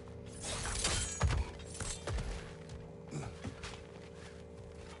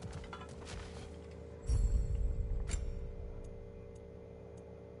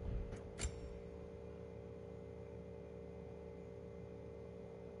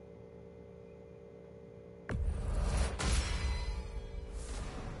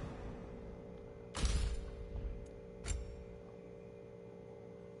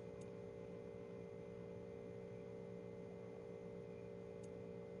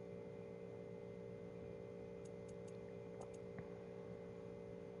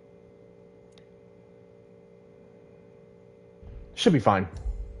 Should be fine.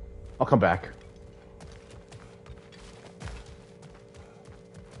 I'll come back.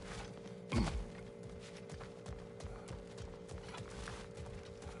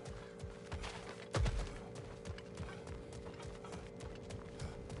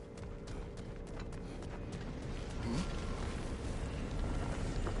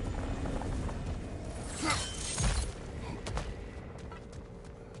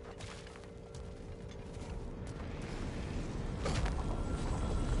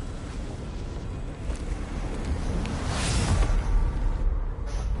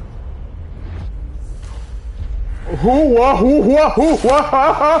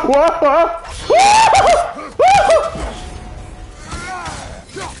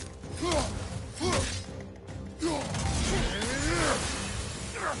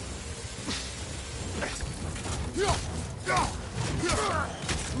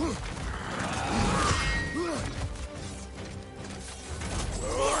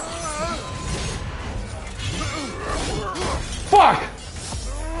 Fuck!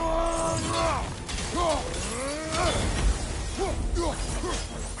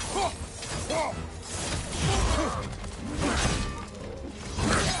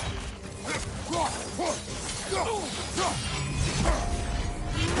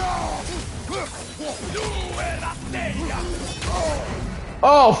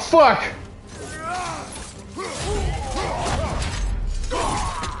 Oh, fuck!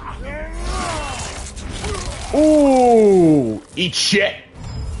 Ooh! Eat shit!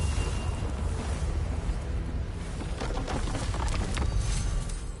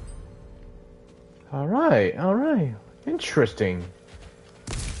 Alright, alright. Interesting.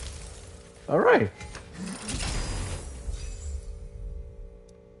 Alright.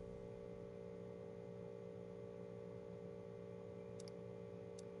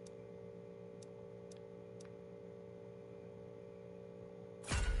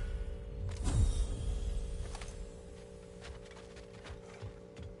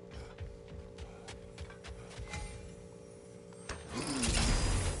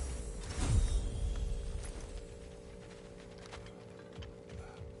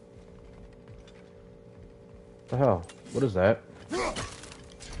 What the hell? What is that?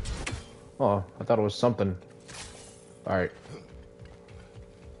 Oh, I thought it was something. Alright.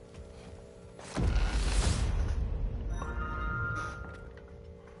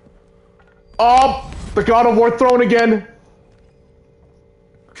 Oh! The God of War throne again!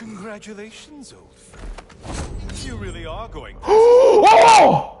 Congratulations, old friend. You really are going to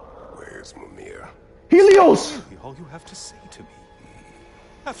Oh! Where's Mimir? Helios! be all you have to say to me.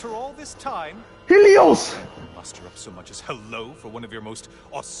 After all this time, Helios! muster up so much as hello for one of your most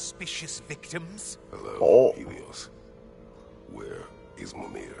auspicious victims? Hello, Oh. Helios. Where is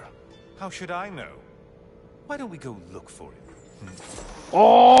Mimir? How should I know? Why don't we go look for him?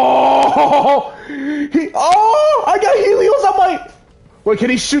 Oh! Oh! I got Helios on my... Wait, can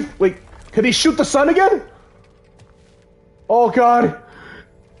he shoot... Wait, can he shoot the sun again? Oh, God.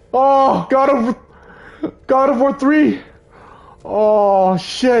 Oh, God of War 3. Oh,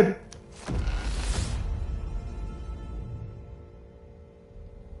 shit.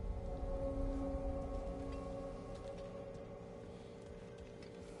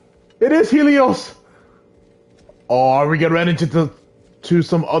 It is Helios. Oh, are we gonna run into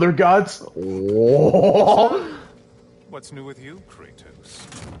some other gods? Oh. What's new with you, Kratos?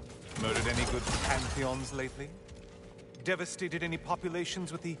 Murdered any good pantheons lately? Devastated any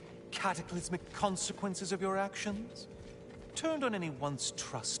populations with the cataclysmic consequences of your actions? Turned on any once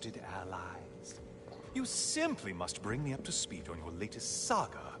trusted allies? You simply must bring me up to speed on your latest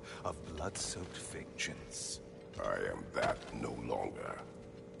saga of blood-soaked vengeance. I am that no longer.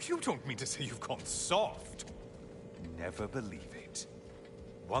 You don't mean to say you've gone soft? Never believe it.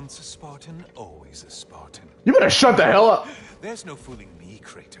 Once a Spartan, always a Spartan. You better shut the hell up. There's no fooling me,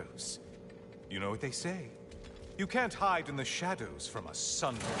 Kratos. You know what they say? You can't hide in the shadows from a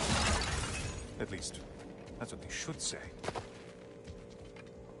sun. At least, that's what they should say.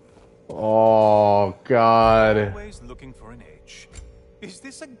 Oh, God. Always looking for an edge. Is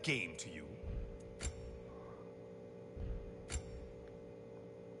this a game to you?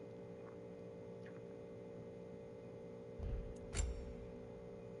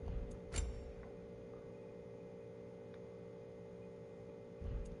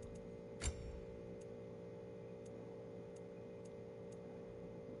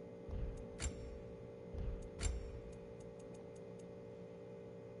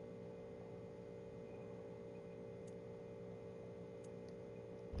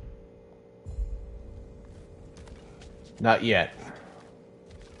 Not yet.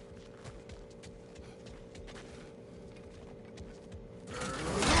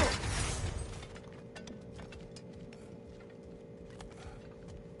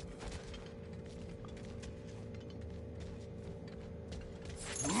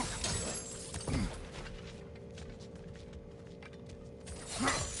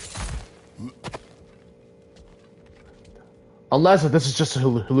 Unless this is just a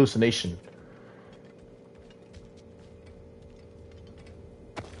hallucination.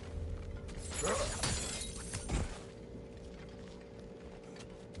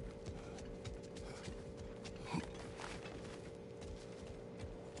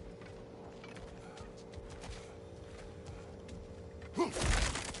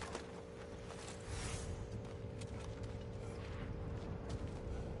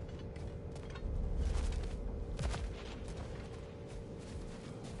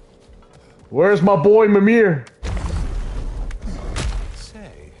 Where's my boy Mimir?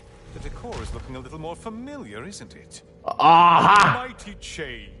 Say, the decor is looking a little more familiar, isn't it? Aha! Mighty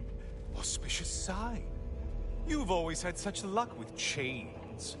chain. Auspicious sign. You've always had such luck with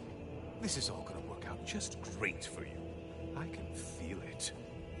chains. This is all gonna work out just great for you. I can feel it.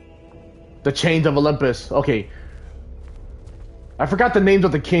 The Chains of Olympus. Okay. I forgot the names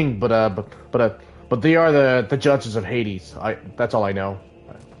of the king, but they are the judges of Hades. That's all I know.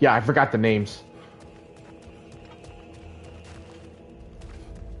 Yeah, I forgot the names.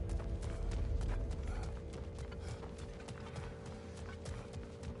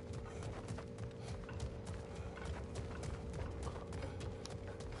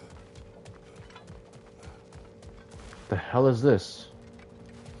 The hell is this?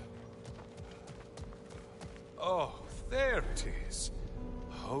 Oh, there it is.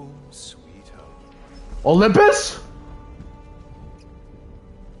 Home sweet home. Olympus?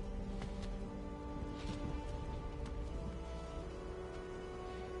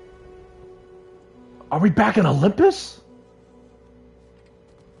 Are we back in Olympus?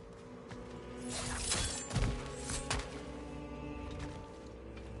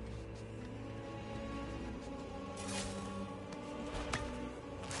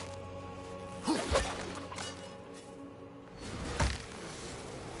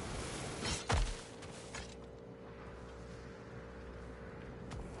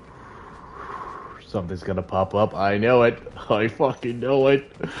 Something's gonna pop up. I know it. I fucking know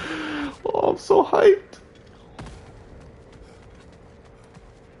it. Oh, I'm so hyped.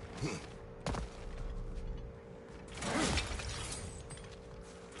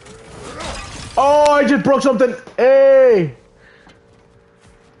 Oh, I just broke something. Hey.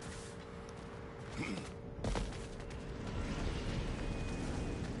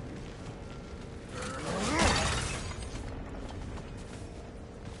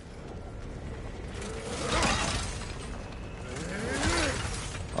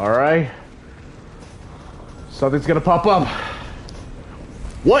 All right. Something's gonna pop up.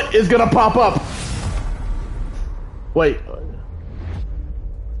 What is gonna pop up? Wait.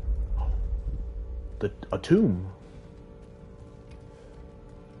 A tomb.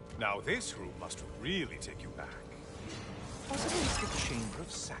 Now this room must really take you back. Wasn't this the Chamber of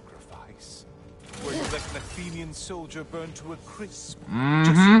Sacrifice? Where you let an Athenian soldier burn to a crisp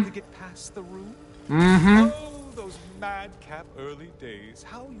just so to get past the room? Oh, those madcap early days.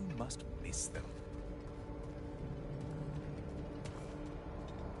 How you must miss them.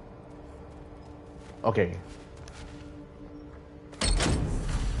 Okay.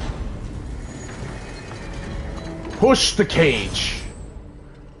 Push the cage.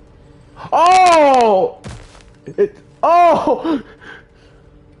 Oh! Oh!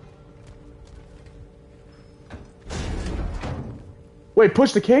 Wait,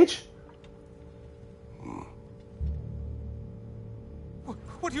 push the cage?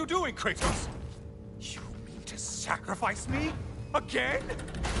 What are you doing, Kratos? You mean to sacrifice me? Again?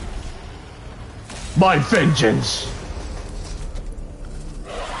 My vengeance!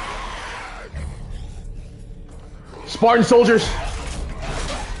 Spartan soldiers!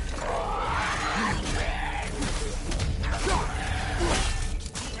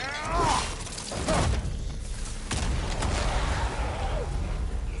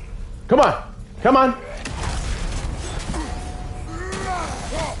 Come on! Come on!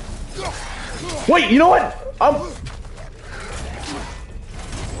 Wait, you know what?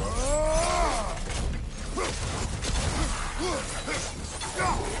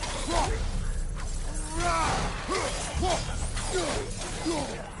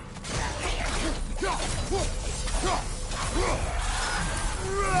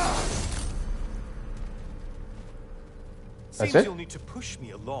 Seems it? you'll need to push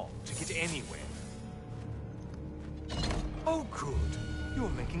me along to get anywhere. Oh, good. You're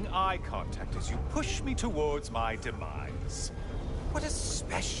making eye contact as you push me towards my demise. What a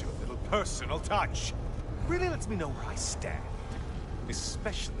special little personal touch. Really lets me know where I stand.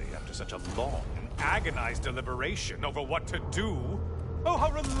 Especially after such a long and agonized deliberation over what to do. Oh,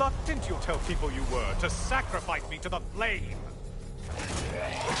 how reluctant you'll tell people you were to sacrifice me to the flame.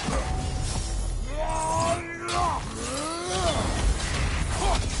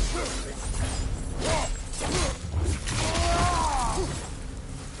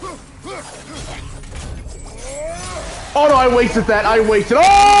 Oh no, I wasted that. I wasted.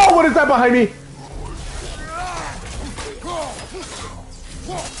 Oh, what is that behind me?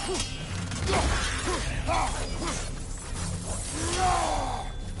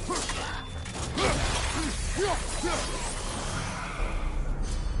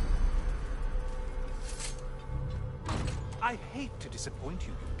 I hate to disappoint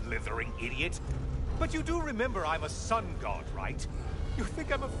you, you blithering idiot. But you do remember I'm a sun god, right? You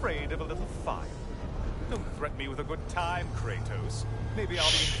think I'm afraid of a little fire? Don't threaten me with a good time, Kratos. Maybe I'll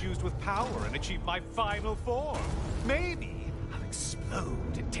be infused with power and achieve my final form. Maybe I'll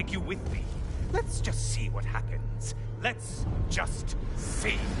explode and take you with me. Let's just see what happens. Let's just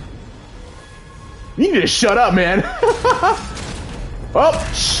see. You need to shut up, man.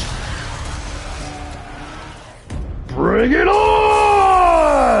 Oh, shh. Bring it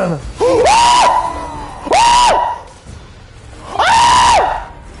on!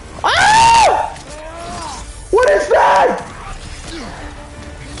 What is that?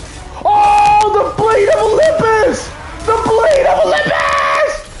 Oh, the blade of Olympus! The blade of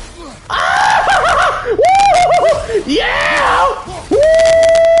Olympus! Ah! Woo! Yeah! Woo!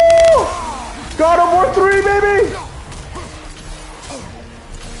 God of War 3, baby!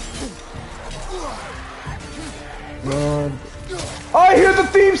 God. I hear the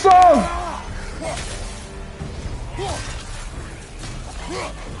theme song!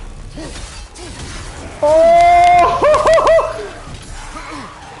 Oh!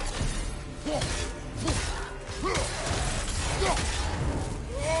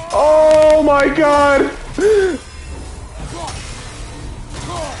 Oh my God!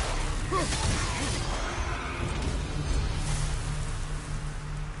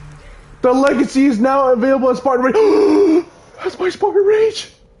 The legacy is now available as Spartan Rage. That's my Spartan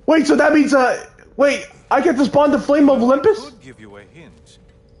Rage. Wait, so that means wait, I get to spawn the Flame of Olympus? I could give you a hint,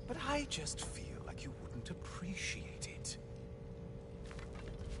 but I just feel like you wouldn't appreciate it.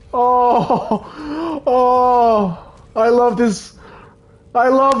 Oh, oh, I love this. I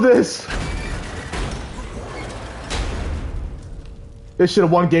love this. This should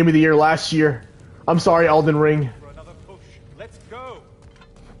have won Game of the Year last year. I'm sorry, Elden Ring. For another push. Let's go.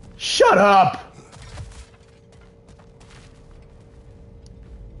 Shut up!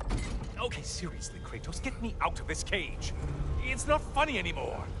 Okay, seriously, Kratos, get me out of this cage. It's not funny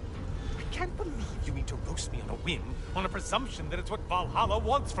anymore. I can't believe you mean to roast me on a whim, on a presumption that it's what Valhalla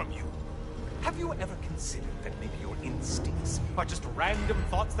wants from you. Have you ever considered that maybe your instincts are just random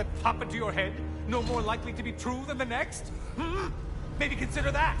thoughts that pop into your head, no more likely to be true than the next? Hmm? Maybe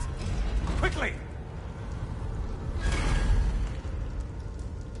consider that. Quickly!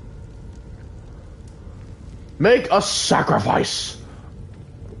 Make a sacrifice.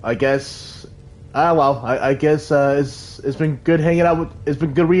 I guess. Well, I guess it's been good hanging out with. It's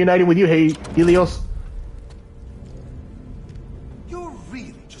been good reuniting with you, hey Helios. You're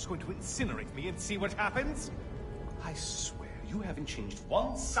really just going to incinerate me and see what happens? I swear you haven't changed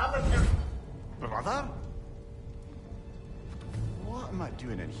one solitary. Brother? What am I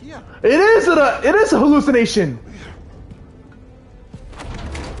doing in here? It is a hallucination.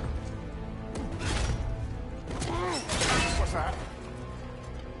 What's that?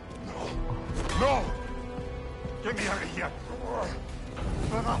 No. No! Get me out of here.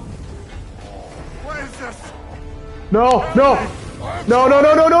 What is this? No, no. No, no,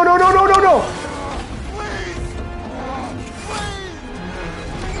 no, no, no, no, no, no, no, no. Please! Please!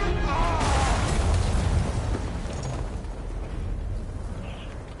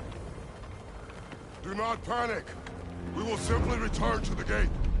 Do not panic. We will simply return to the gate.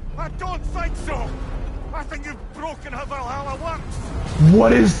 I don't think so! I think you've broken how Valhalla works!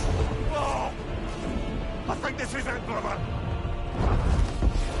 What is? Oh! I think this is it, brother!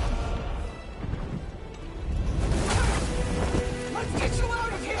 Let's get you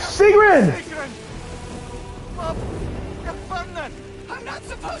out of here! Sigrun! Sigrun! Mom, you're burning! I'm not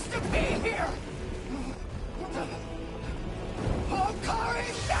supposed to be here! Oh, Kari,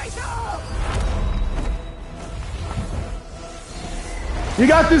 Naito! You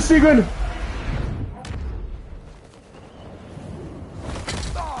got this, Sigrun.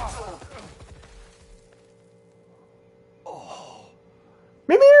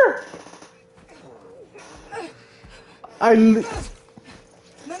 Mimir!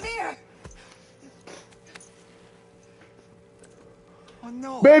 Mimir! Oh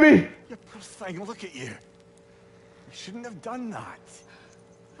no! Baby! You poor thing, look at you. You shouldn't have done that.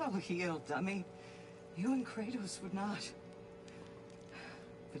 Oh, heal, dummy. You and Kratos would not.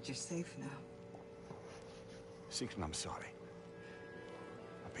 But you're safe now. Sigrun, I'm sorry.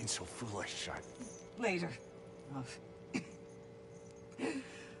 I've been so foolish. Later. Love.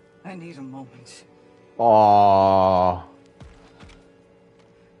 I need a moment. Aww.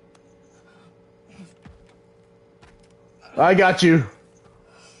 I got you.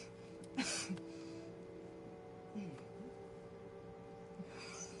 We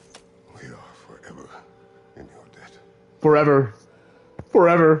are forever in your debt. Forever.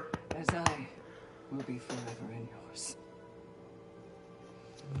 Forever. As I will be forever in yours.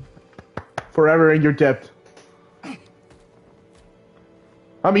 Forever in your debt.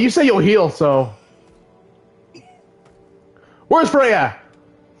 I mean, you say you'll heal, so... Where's Freya?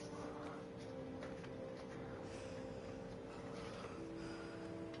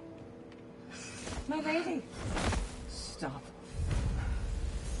 My lady! Stop.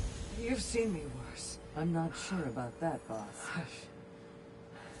 You've seen me worse. I'm not sure about that, boss.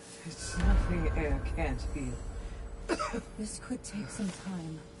 It's nothing air can't heal. This could take some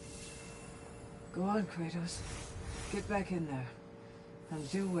time. Go on, Kratos. Get back in there. And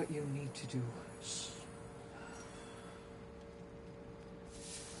do what you need to do.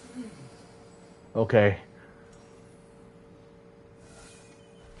 Okay.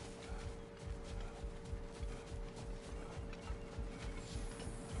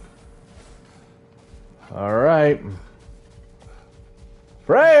 All right.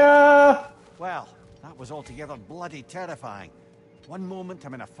 Freya! Well, that was altogether bloody terrifying. One moment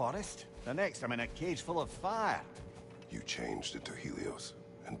I'm in a forest, the next I'm in a cage full of fire. You changed into Helios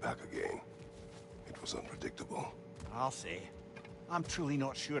and back again. It was unpredictable. I'll say. I'm truly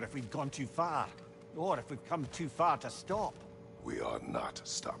not sure if we've gone too far, or if we've come too far to stop. We are not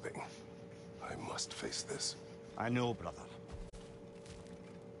stopping. I must face this. I know, brother.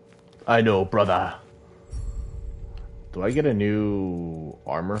 I know, brother. Do I get a new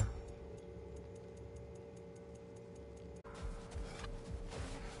armor?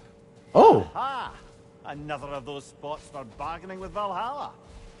 Oh! Ah! Another of those spots for bargaining with Valhalla.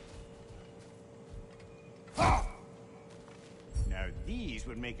 Now these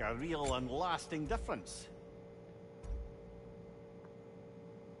would make a real and lasting difference.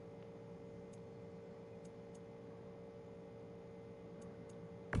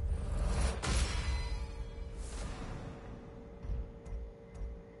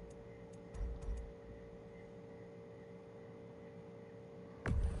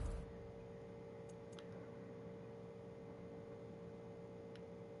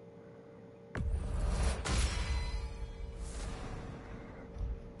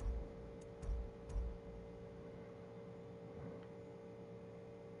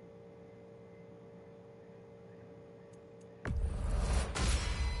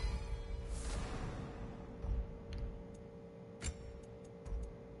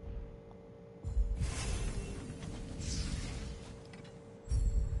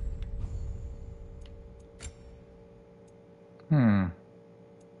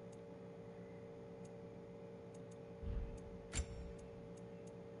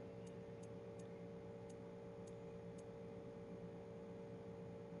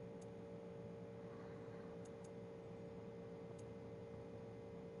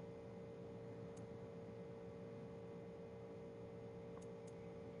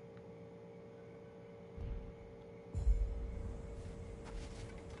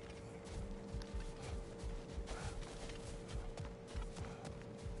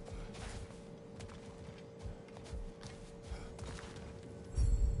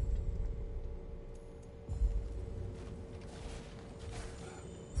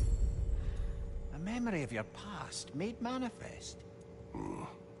 memory of your past made manifest.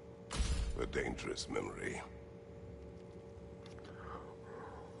 A dangerous memory.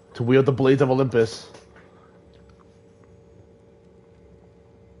 To wield the blades of Olympus.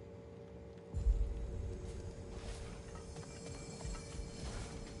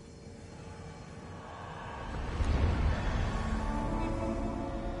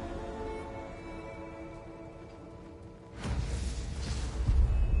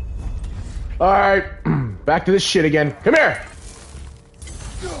 Alright, back to this shit again. Come here!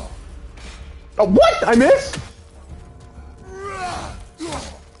 Oh, what? I missed?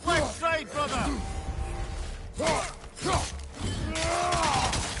 Left side, brother!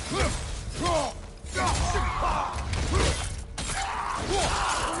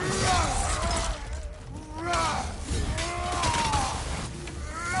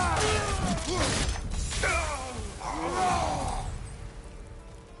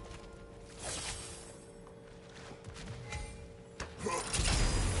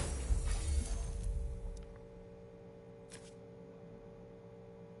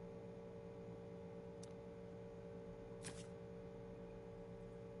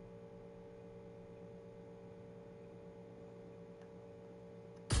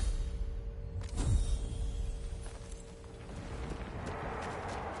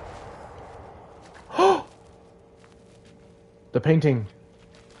 The painting.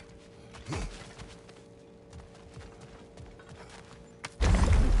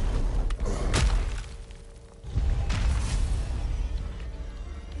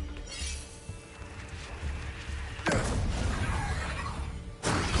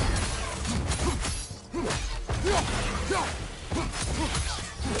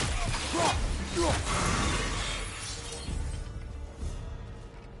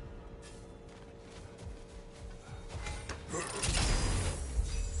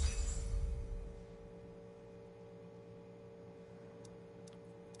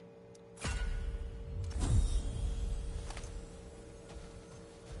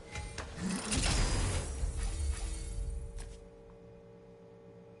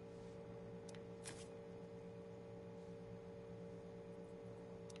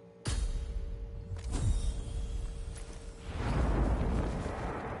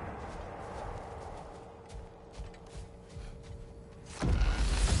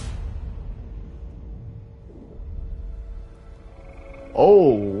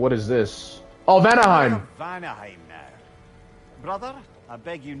 Oh, what is this? Oh, Vanaheim. Vanaheim now. Brother, I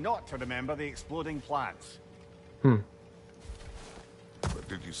beg you not to remember the exploding plants. What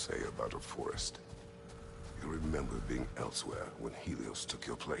did you say about a forest? You remember being elsewhere when Helios took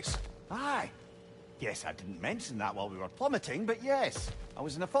your place? Aye. Yes, I didn't mention that while we were plummeting, but yes, I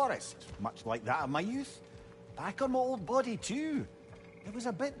was in a forest, much like that of my youth. Back on my old body, too. It was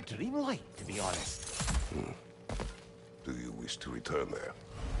a bit dreamlike, to be honest. Do you wish to return there?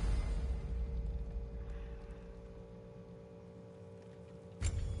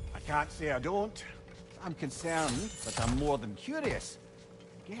 I can't say I don't. I'm concerned, but I'm more than curious.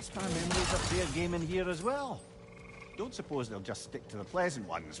 Guess my memories are fair game in here as well. Don't suppose they'll just stick to the pleasant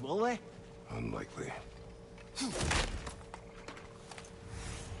ones, will they? Unlikely.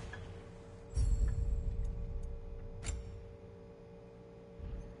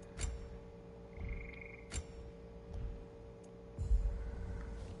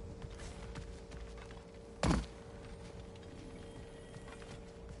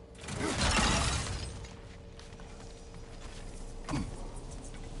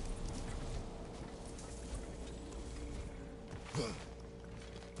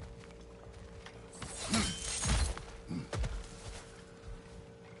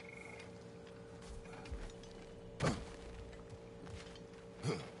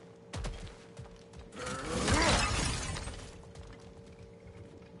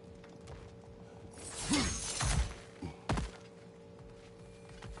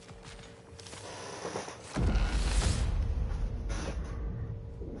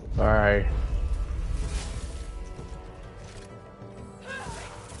 Alright.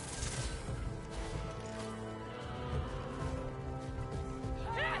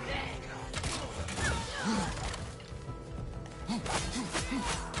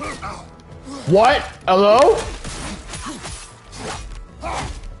 What? Hello?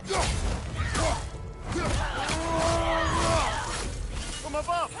 From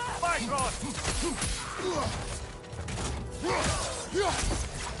above! Back, Rod!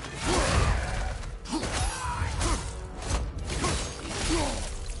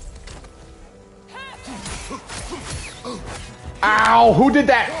 Ow! Who did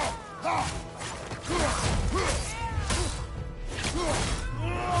that?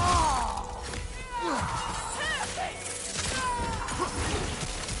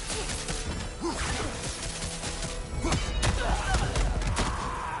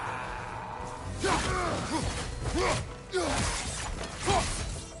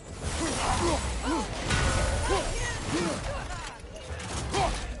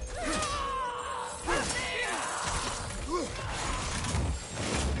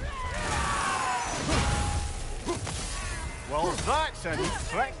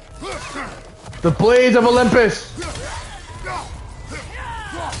 The blades of Olympus!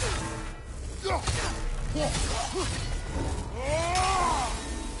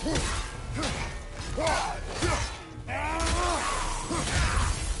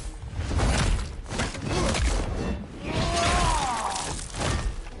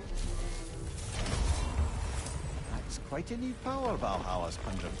 That's quite a new power Valhalla's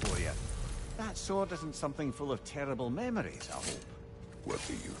conjured for you. That sword isn't something full of terrible memories, I hope. What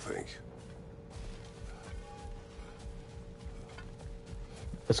do you think?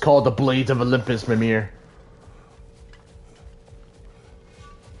 It's called the Blades of Olympus, Mimir.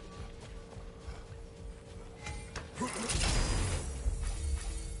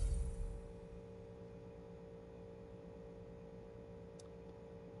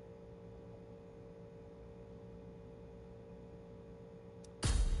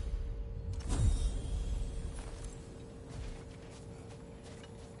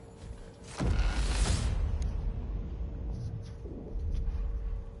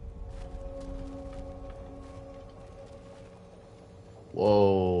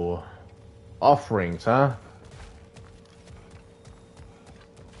 Whoa. Offerings, huh?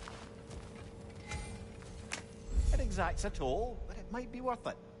 It exacts a toll, but it might be worth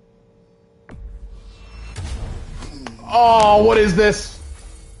it. Oh, what is this?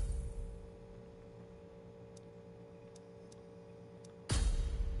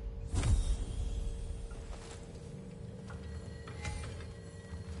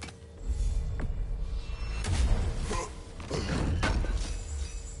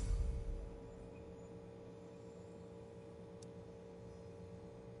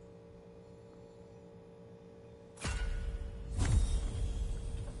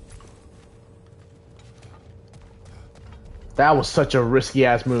 That was such a risky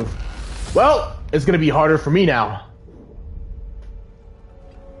ass move. Well, it's gonna be harder for me now.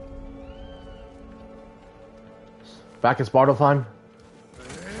 Back in Spartalfheim.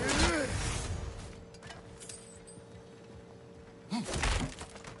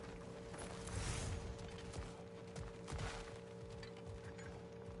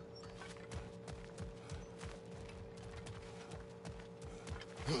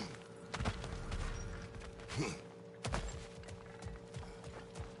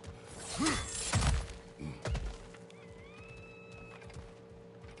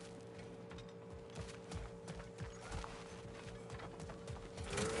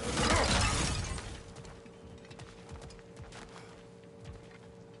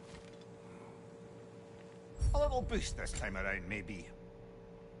 A little boost this time around, maybe.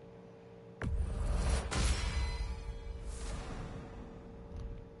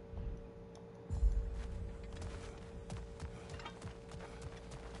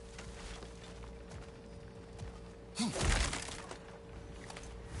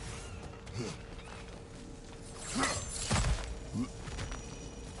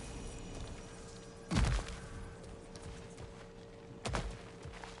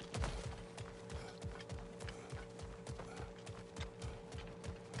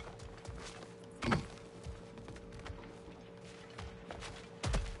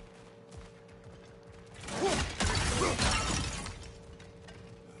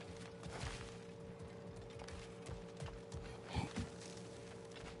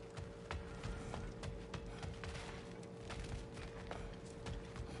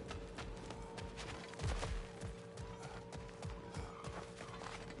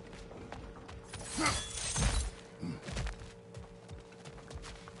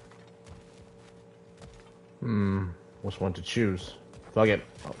 Which one to choose? Fuck it.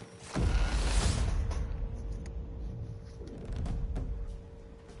 Oh.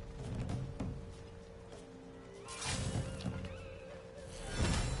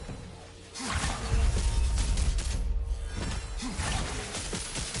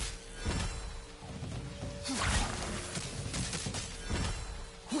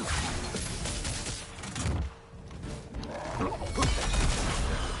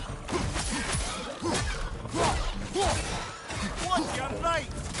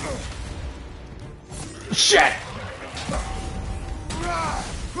 Shit!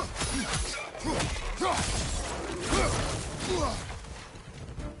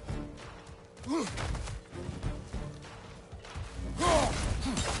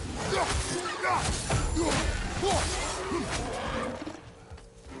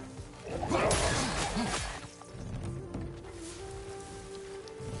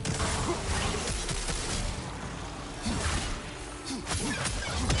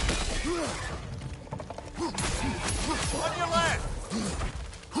 On your left!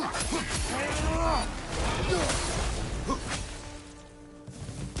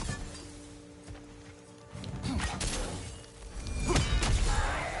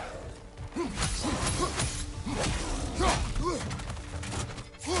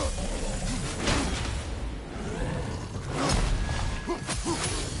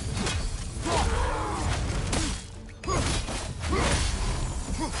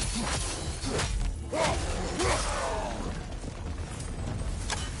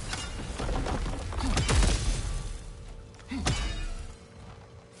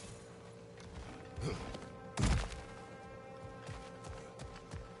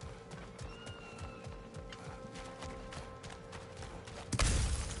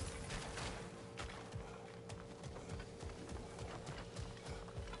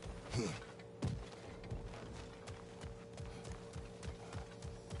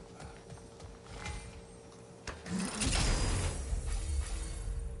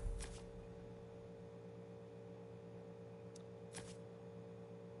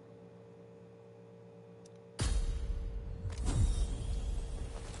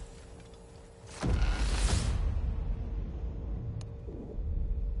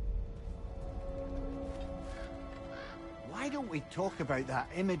 Why don't we talk about that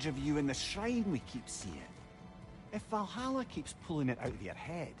image of you in the shrine we keep seeing? If Valhalla keeps pulling it out of your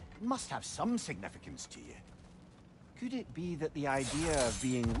head, it must have some significance to you. Could it be that the idea of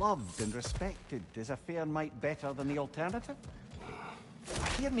being loved and respected is a fair mite better than the alternative?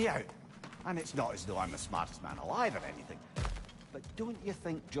 Hear me out. And it's not as though I'm the smartest man alive or anything. But don't you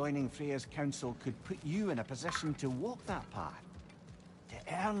think joining Freya's council could put you in a position to walk that path? To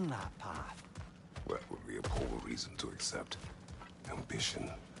earn that path? That would be a poor reason to accept. Ambition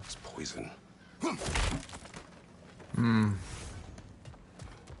is poison.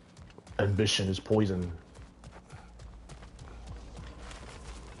 Ambition is poison.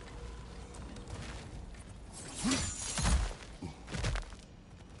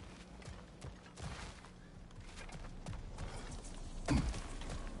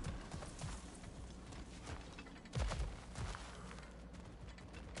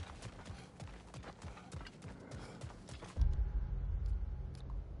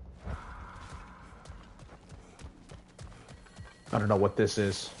 I don't know what this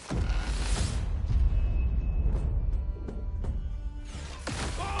is.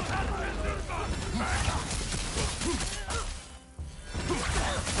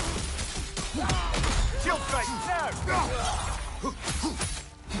 Shield strike now!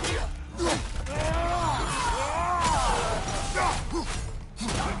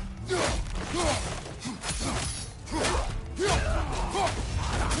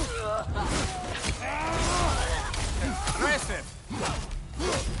 Aggressive!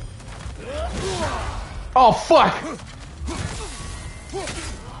 Oh, fuck!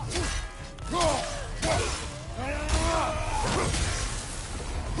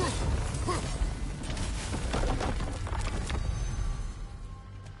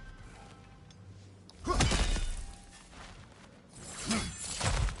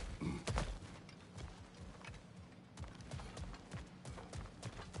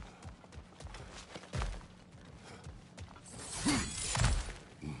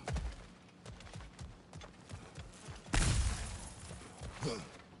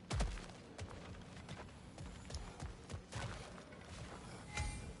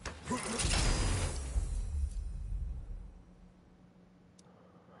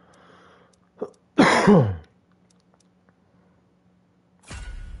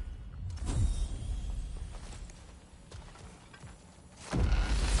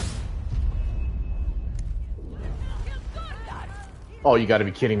 Oh, you gotta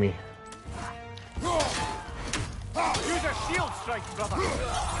be kidding me. Use a shield strike, brother!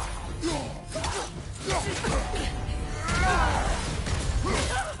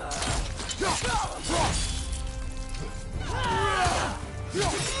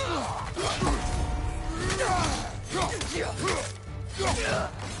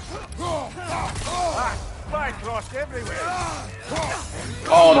 Bifrost everywhere!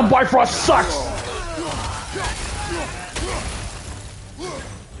 Oh, the Bifrost sucks!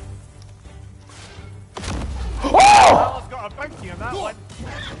 Oh! I've got a bounty on that one.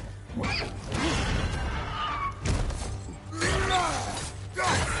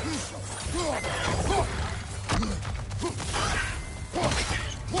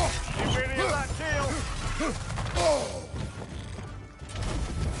 You ready of that tail?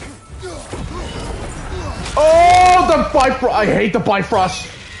 Oh, the Bifrost! I hate the Bifrost!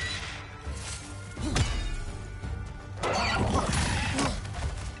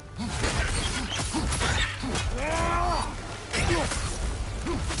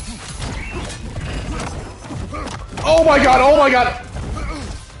 Oh my god, oh my god!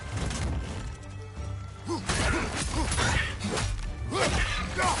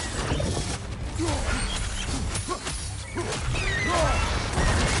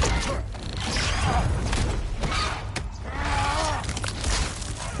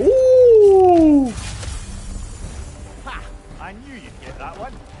 Ooh! Ha! I knew you'd get that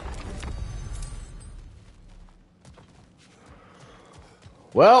one.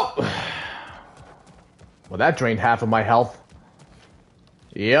 Well, that drained half of my health.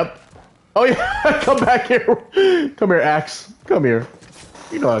 Yep. Oh yeah, come back here. Come here, Axe. Come here.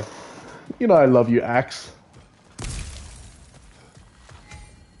 You know I love you, Axe.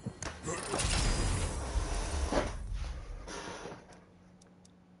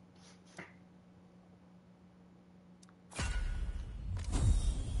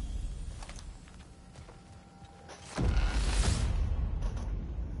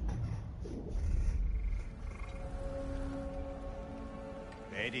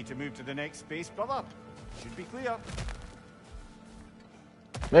 ready to move to the next space, brother? Should be clear.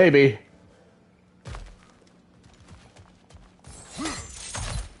 Maybe.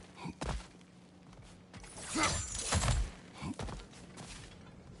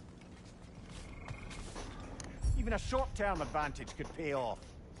 Even a short-term advantage could pay off.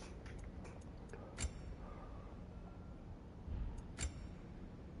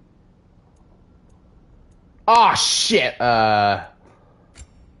 Oh shit!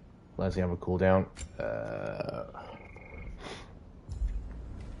 Let's see, have a cooldown.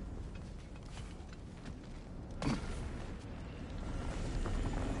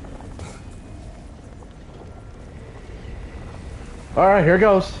 Alright, here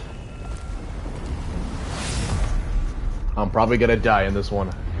goes. I'm probably gonna die in this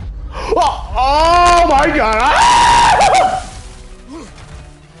one. Oh my god! Ah!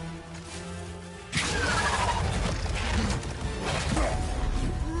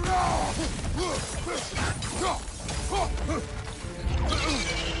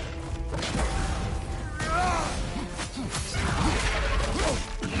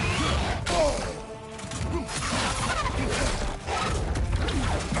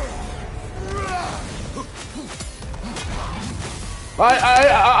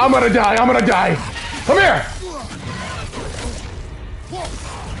 I'm gonna die, I'm gonna die! Come here!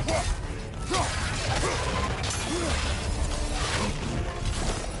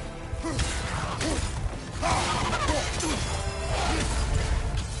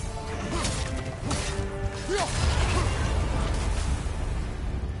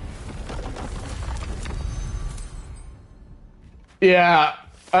 Yeah,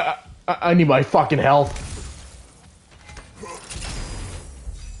 I need my fucking health.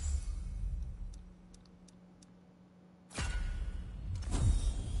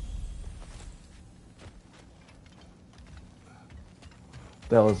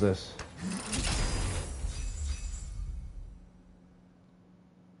 The hell is this?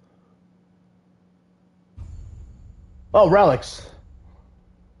 Oh, relics.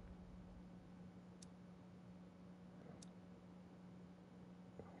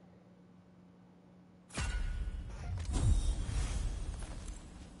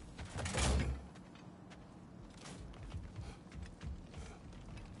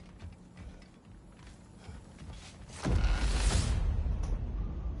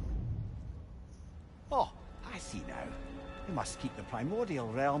 Oh, I see now. We must keep the primordial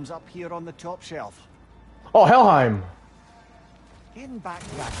realms up here on the top shelf. Oh, Helheim. Getting back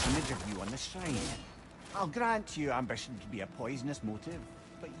to that image of you on the shrine. I'll grant you ambition can be a poisonous motive,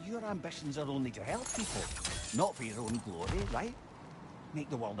 but your ambitions are only to help people, not for your own glory, right? Make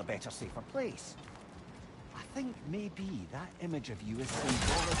the world a better, safer place. I think maybe that image of you is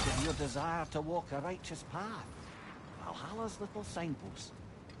symbolic of your desire to walk a righteous path. Valhalla's little signpost.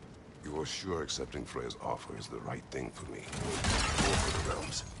 You're sure accepting Freya's offer is the right thing for me? Or for the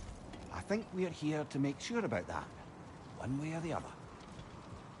realms? I think we're here to make sure about that, one way or the other.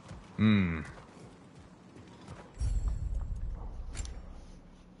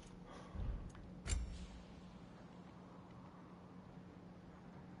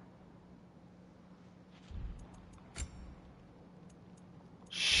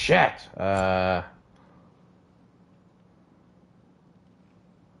 Shit.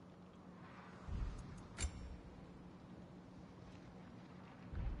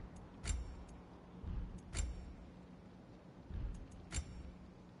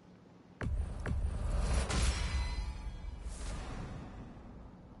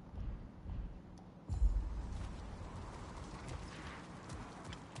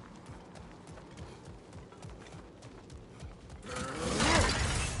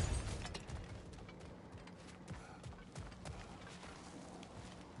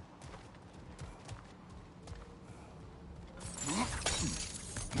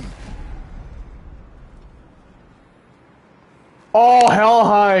 Oh,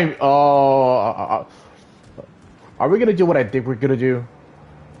 Helheim! Oh, are we gonna do what I think we're gonna do?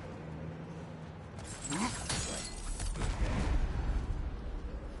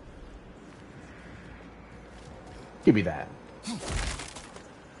 Give me that.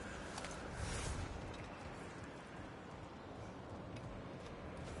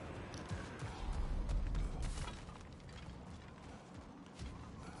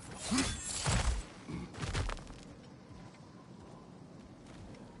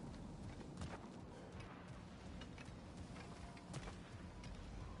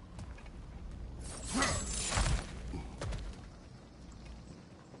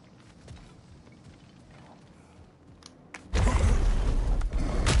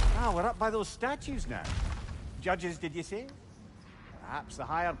 Ah, we're up by those statues now. Judges, did you say? Perhaps the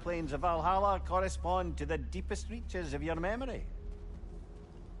higher planes of Valhalla correspond to the deepest reaches of your memory.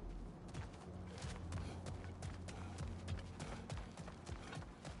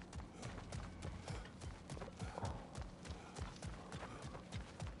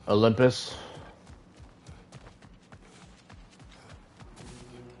 Olympus.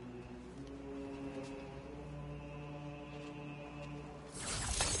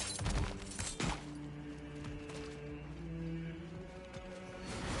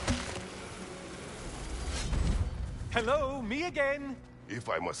 Hello, me again. If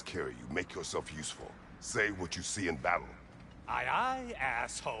I must carry you, make yourself useful. Say what you see in battle. Aye, aye,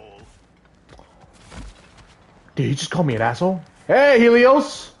 asshole. Did he just call me an asshole? Hey,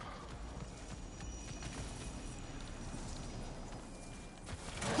 Helios!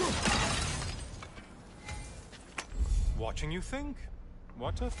 Watching you think?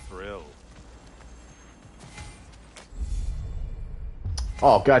 What a thrill.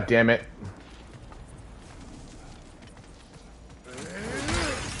 Oh, god damn it.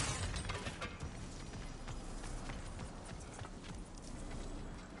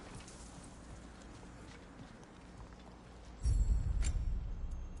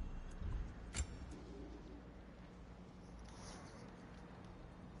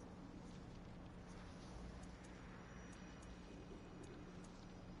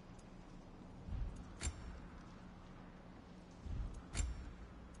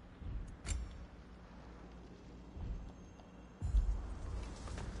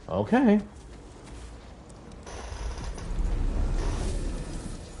 Okay.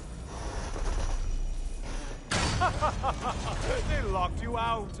 They locked you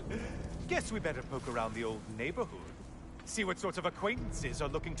out. Guess we better poke around the old neighborhood. See what sorts of acquaintances are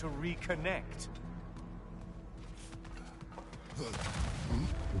looking to reconnect.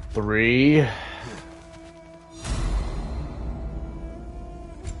 3.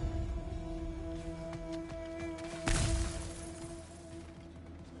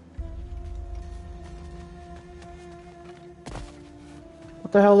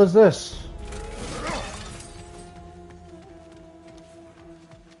 What the hell is this?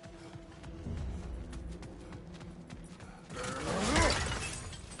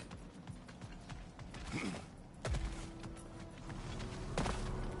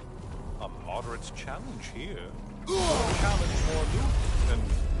 A moderate challenge here. Challenge more loot than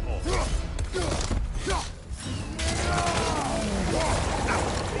all.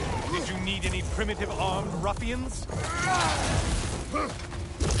 Did you need any primitive armed ruffians?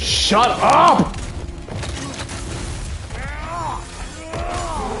 Shut up!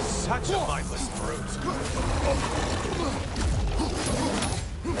 Such a mindless brute.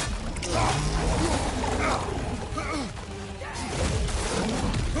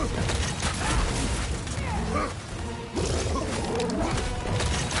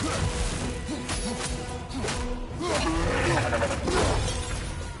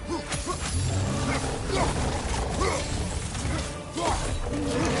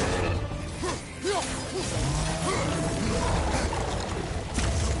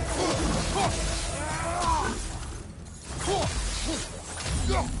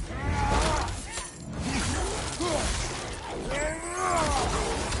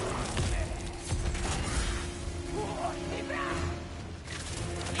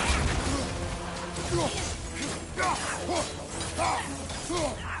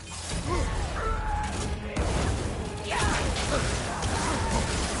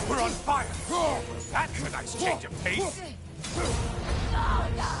 We're on fire! That's a nice change of pace!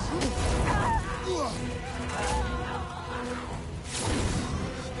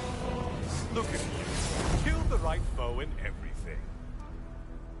 Look at you. Killed the right foe in everything.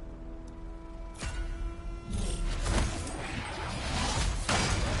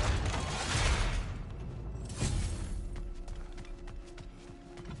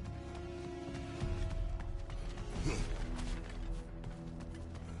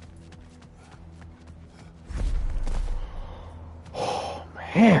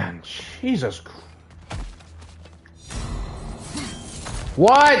 Man, Jesus Christ.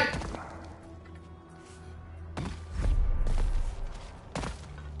 What?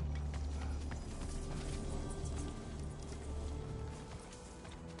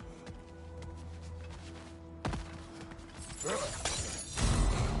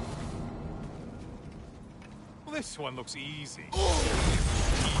 This one looks easy. Easy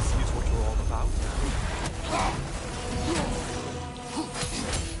is what you're all about.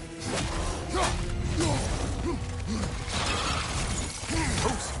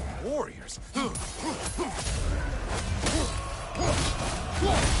 Those warriors.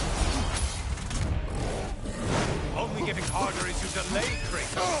 Only getting harder as you delay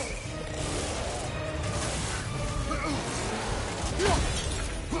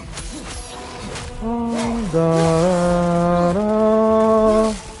Da,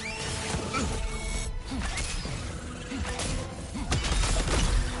 da.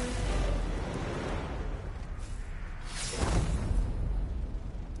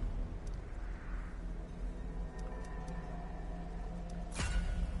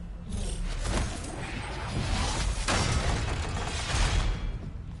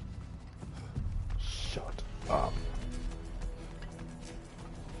 Shut up.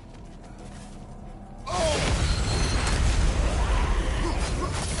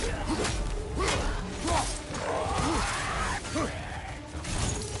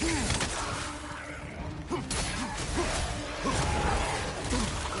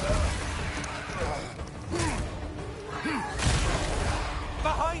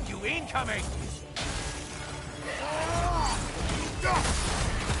 Behind you, incoming!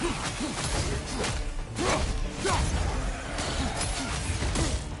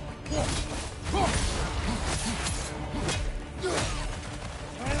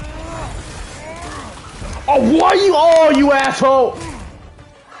 Oh, why you? Oh, you asshole!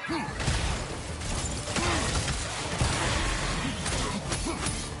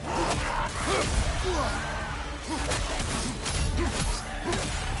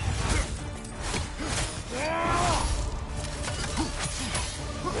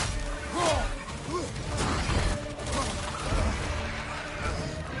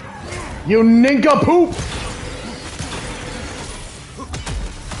 You nincompoop!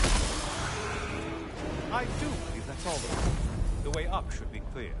 I do believe that's all the way. The way up should be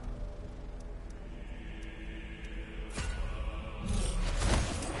clear.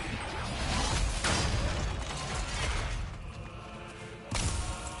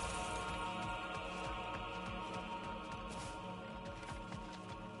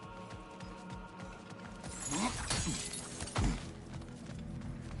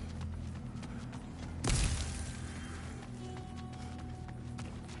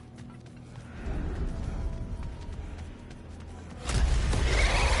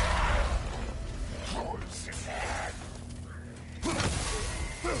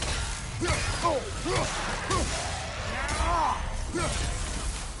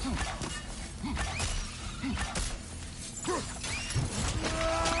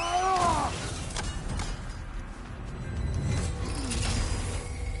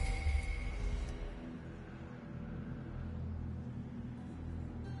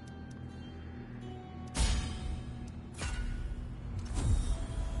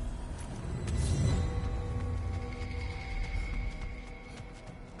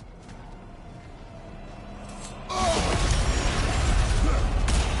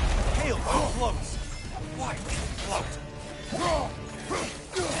 Close. Why float?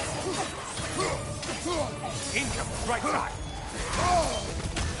 Incoming, right side.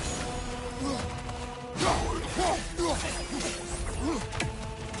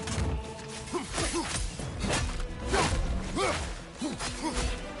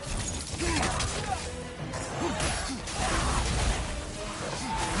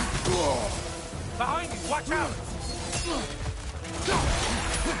 Behind you, watch out!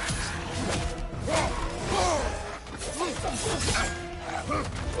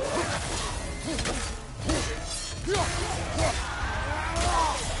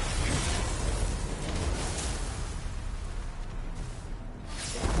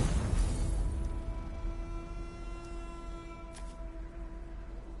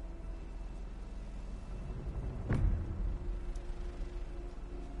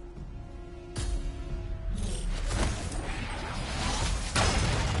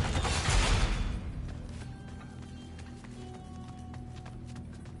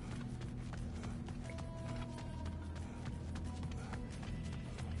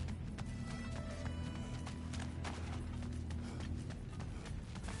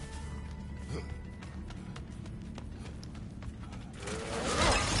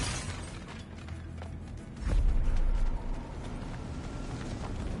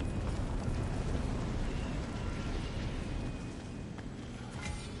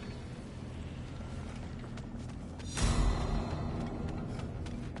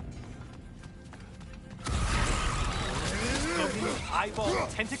 Eyeball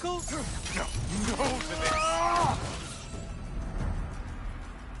tentacles? No to this.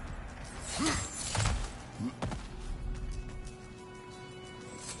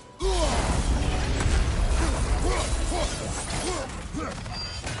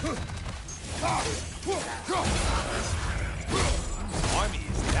 Army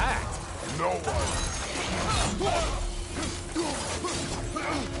is that? No one.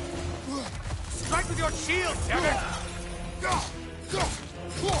 Strike with your shield, damn it!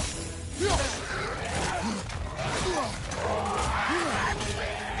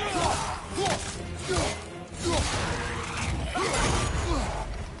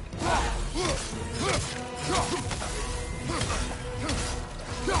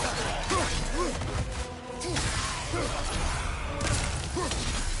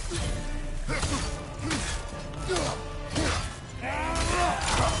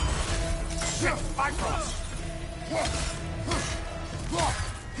 Bifrost!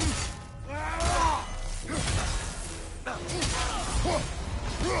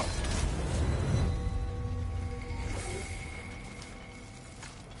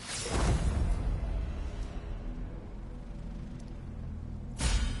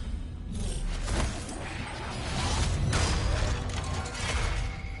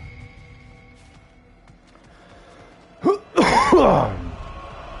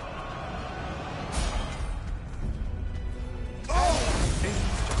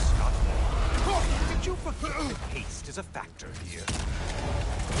 Did you forget that haste is a factor here?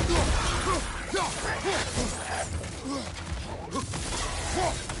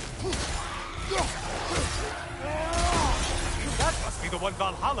 That must be the one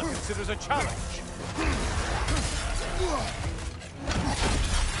Valhalla considers a challenge.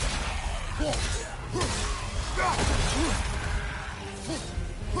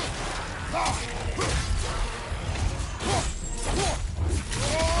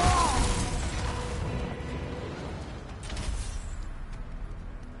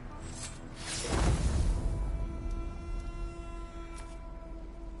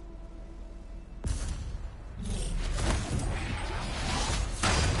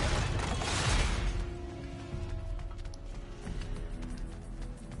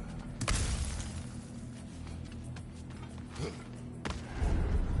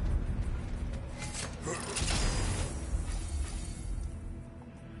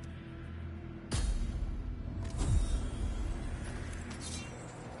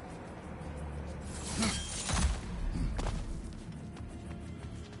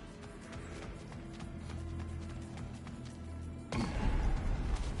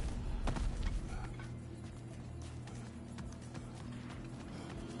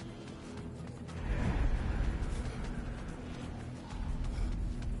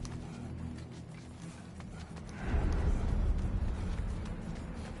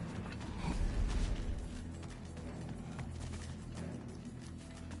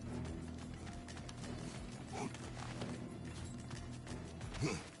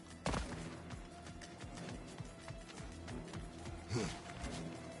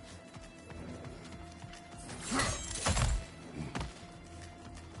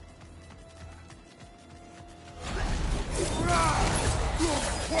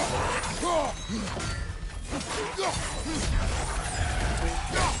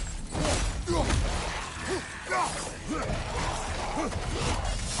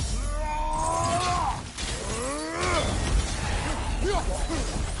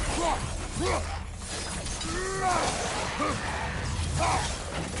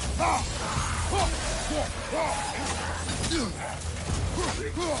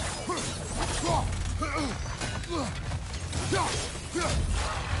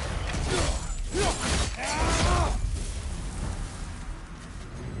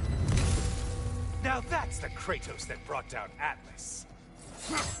 Now that's the Kratos that brought down Atlas.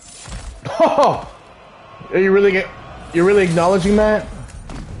 Oh, are you really you're really acknowledging that?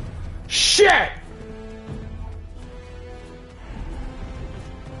 Shit!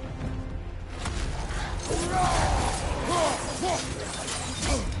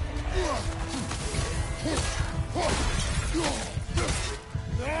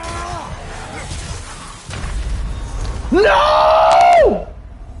 No!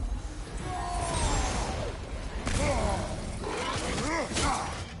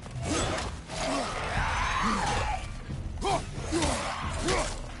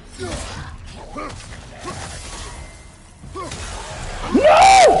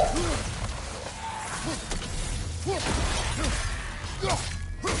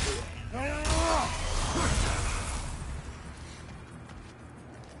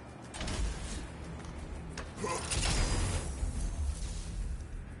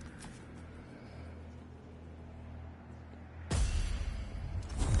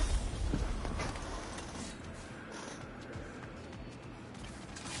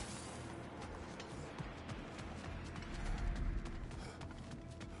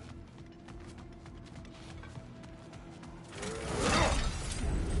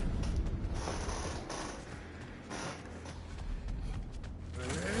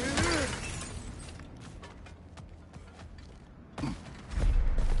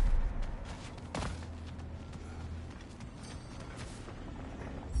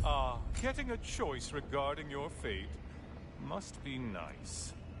 Getting a choice regarding your fate must be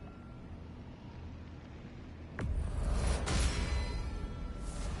nice.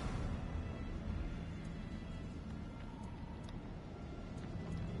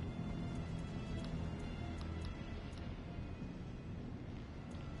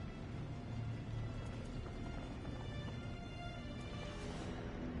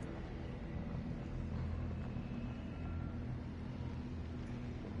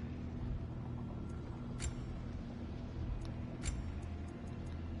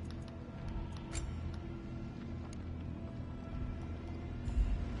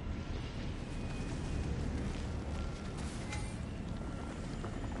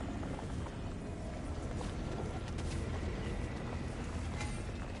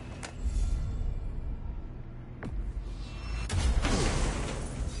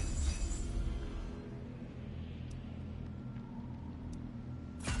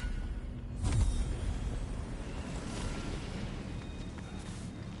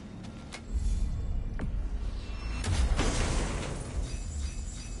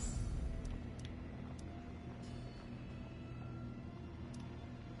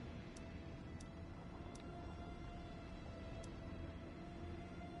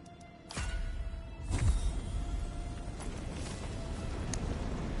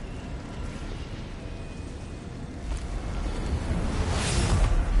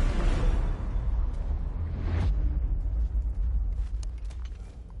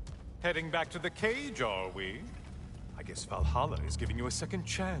 Heading back to the cage, are we? I guess Valhalla is giving you a second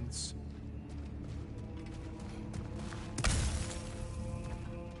chance.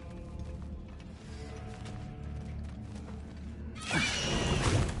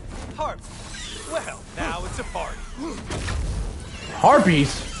 Harp. Well, now it's a party.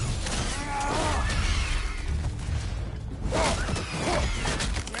 Harpies?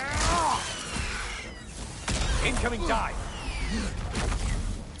 Incoming dive.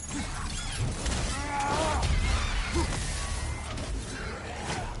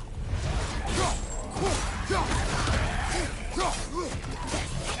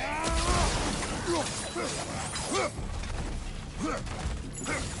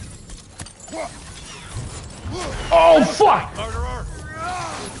 Oh, fuck! Murderer.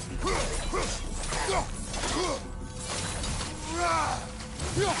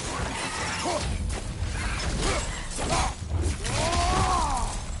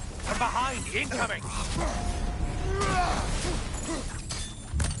 From behind, incoming.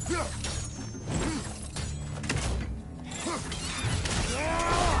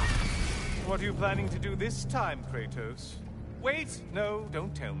 What are you planning to do this time, Kratos? Wait, no,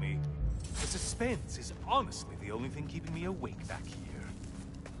 don't tell me. The suspense is honestly the only thing keeping me awake back here.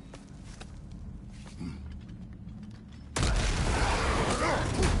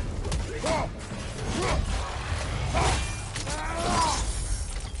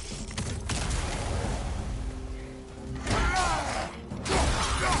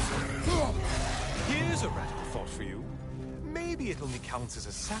 Here's a radical thought for you. Maybe it only counts as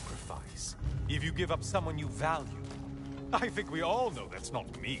a sacrifice if you give up someone you value. I think we all know that's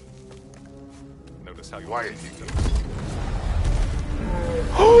not me. Notice how you Cyclops.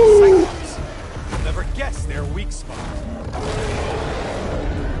 You'll never guess their weak spot.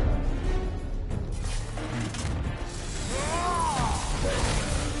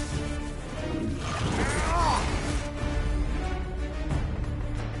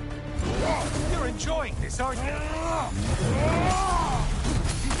 You're enjoying this, aren't you?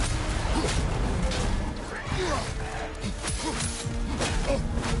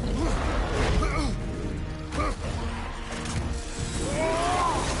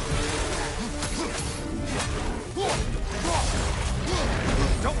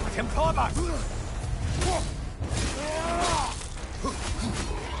 Don't let him come back!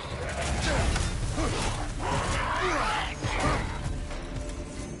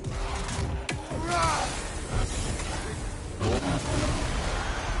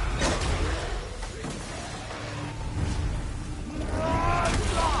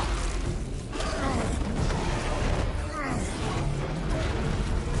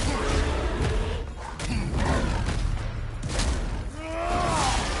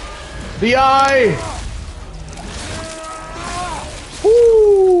 The eye!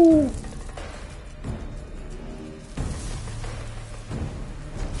 Woo!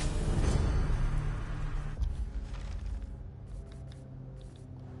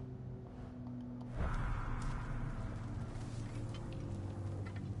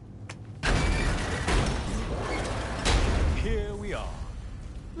 Here we are.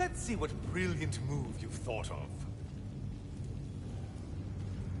 Let's see what brilliant move you've thought of.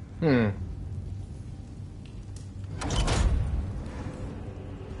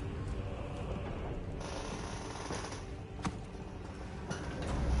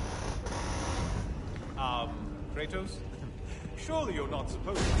 Kratos? Surely you're not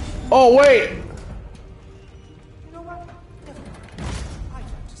supposed to. Oh, wait! You know what? I'd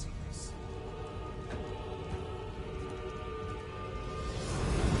like to see this.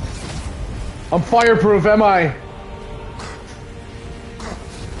 I'm fireproof, am I?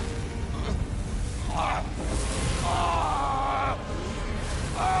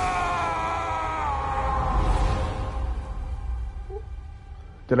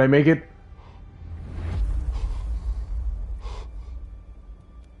 Did I make it?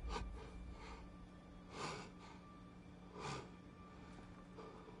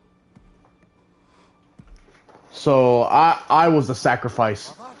 So I was the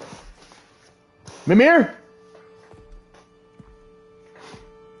sacrifice. Mimir?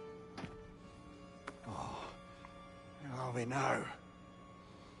 Where are we now?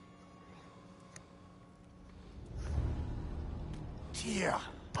 Tyr!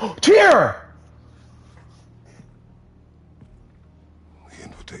 Tyr! The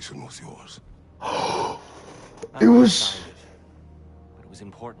invitation was yours. It was... But it was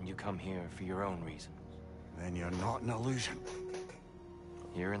important you come here for your own reasons. Then you're not an illusion.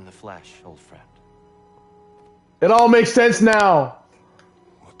 You're in the flesh, old friend. It all makes sense now.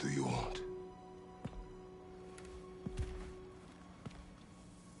 What do you want?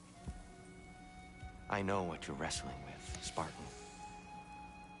 I know what you're wrestling with, Spartan.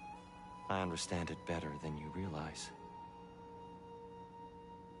 I understand it better than you realize.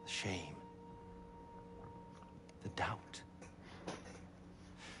 The shame. The doubt.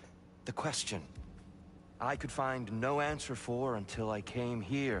 The question I could find no answer for until I came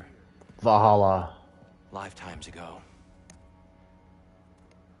here. Valhalla. Lifetimes ago.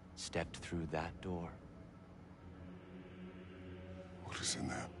 Stepped through that door. What is in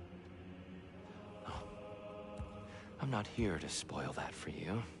there? I'm not here to spoil that for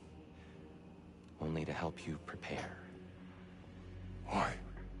you. Only to help you prepare. Why?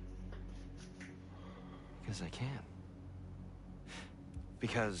 Because I can.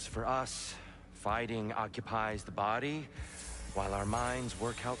 Because for us, fighting occupies the body, while our minds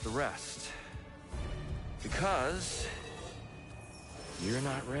work out the rest. Because you're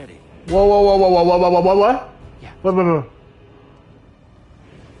not ready. Whoa, whoa, whoa, whoa, whoa, whoa, whoa, whoa, what? Yeah. Wait, wait, wait.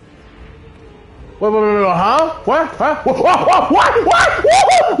 Wait, wait, wait, wait, huh? What? Huh? What? What? What?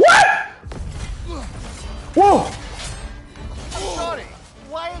 What? What? Whoa! Sorry,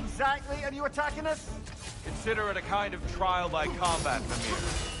 why exactly are you attacking us? Consider it a kind of trial by combat, Mimir.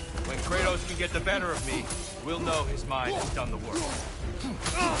 When Kratos can get the better of me, we'll know his mind has done the work.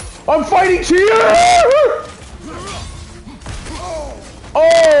 I'm fighting Tyr!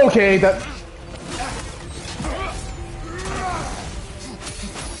 Oh, okay, that...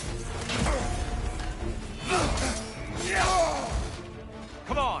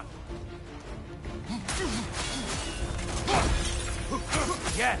 Come on!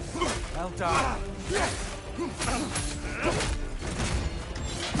 Yes! Well done.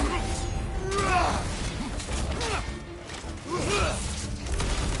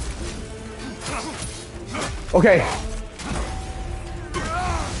 Okay.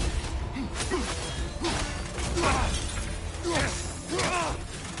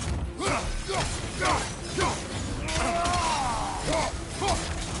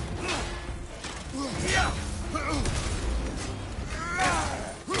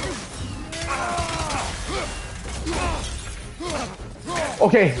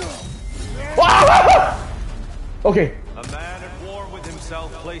 Okay. Okay. A man at war with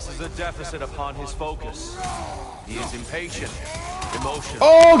himself places a deficit upon his focus. He is impatient, emotional,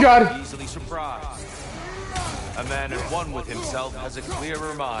 Oh, God. easily surprised. A man at one with himself has a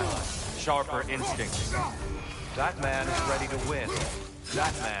clearer mind, sharper instincts. That man is ready to win.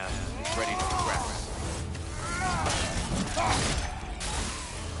 That man is ready to progress.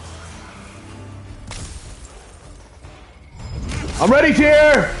 I'm ready,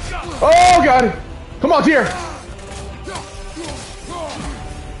 Tyr! Oh, God! Come on, Tyr!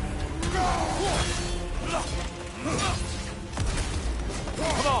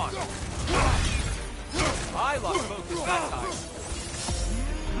 Come on! I lost focus that time.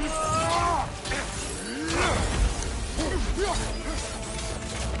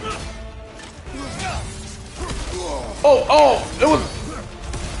 Oh, it was...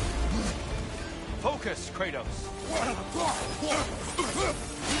 Focus, Kratos.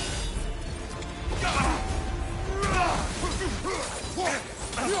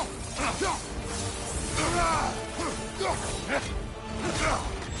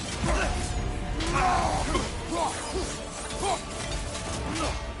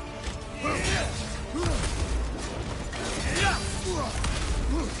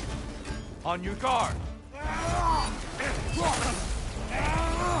 On your guard.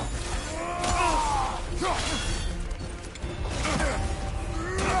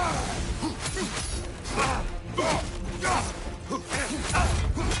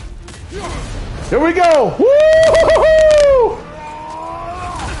 Here we go! Woo-hoo-hoo-hoo!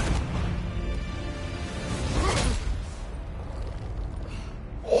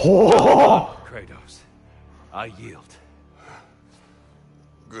 Oh. Kratos, I yield.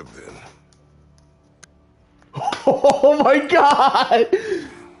 Good then. Oh my God!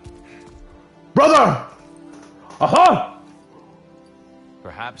 Brother! Uh-huh!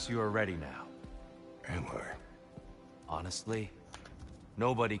 Perhaps you are ready now. Am I? Honestly,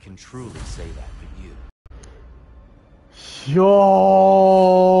 nobody can truly say that but you. Yo!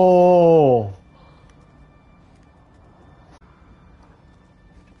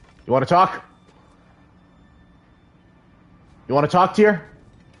 You want to talk? You want to talk, Tyr?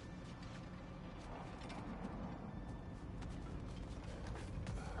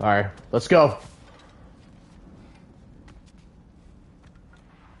 Alright, let's go.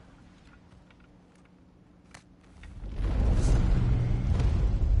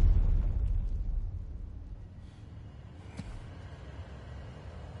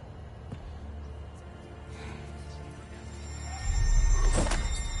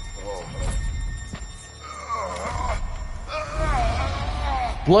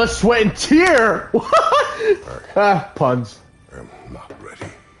 blood, sweat, and tear. What? Puns. I'm not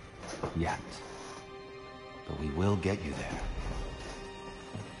ready. Yet. But we will get you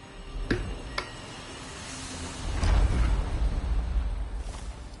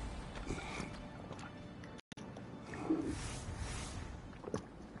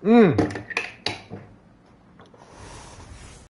there.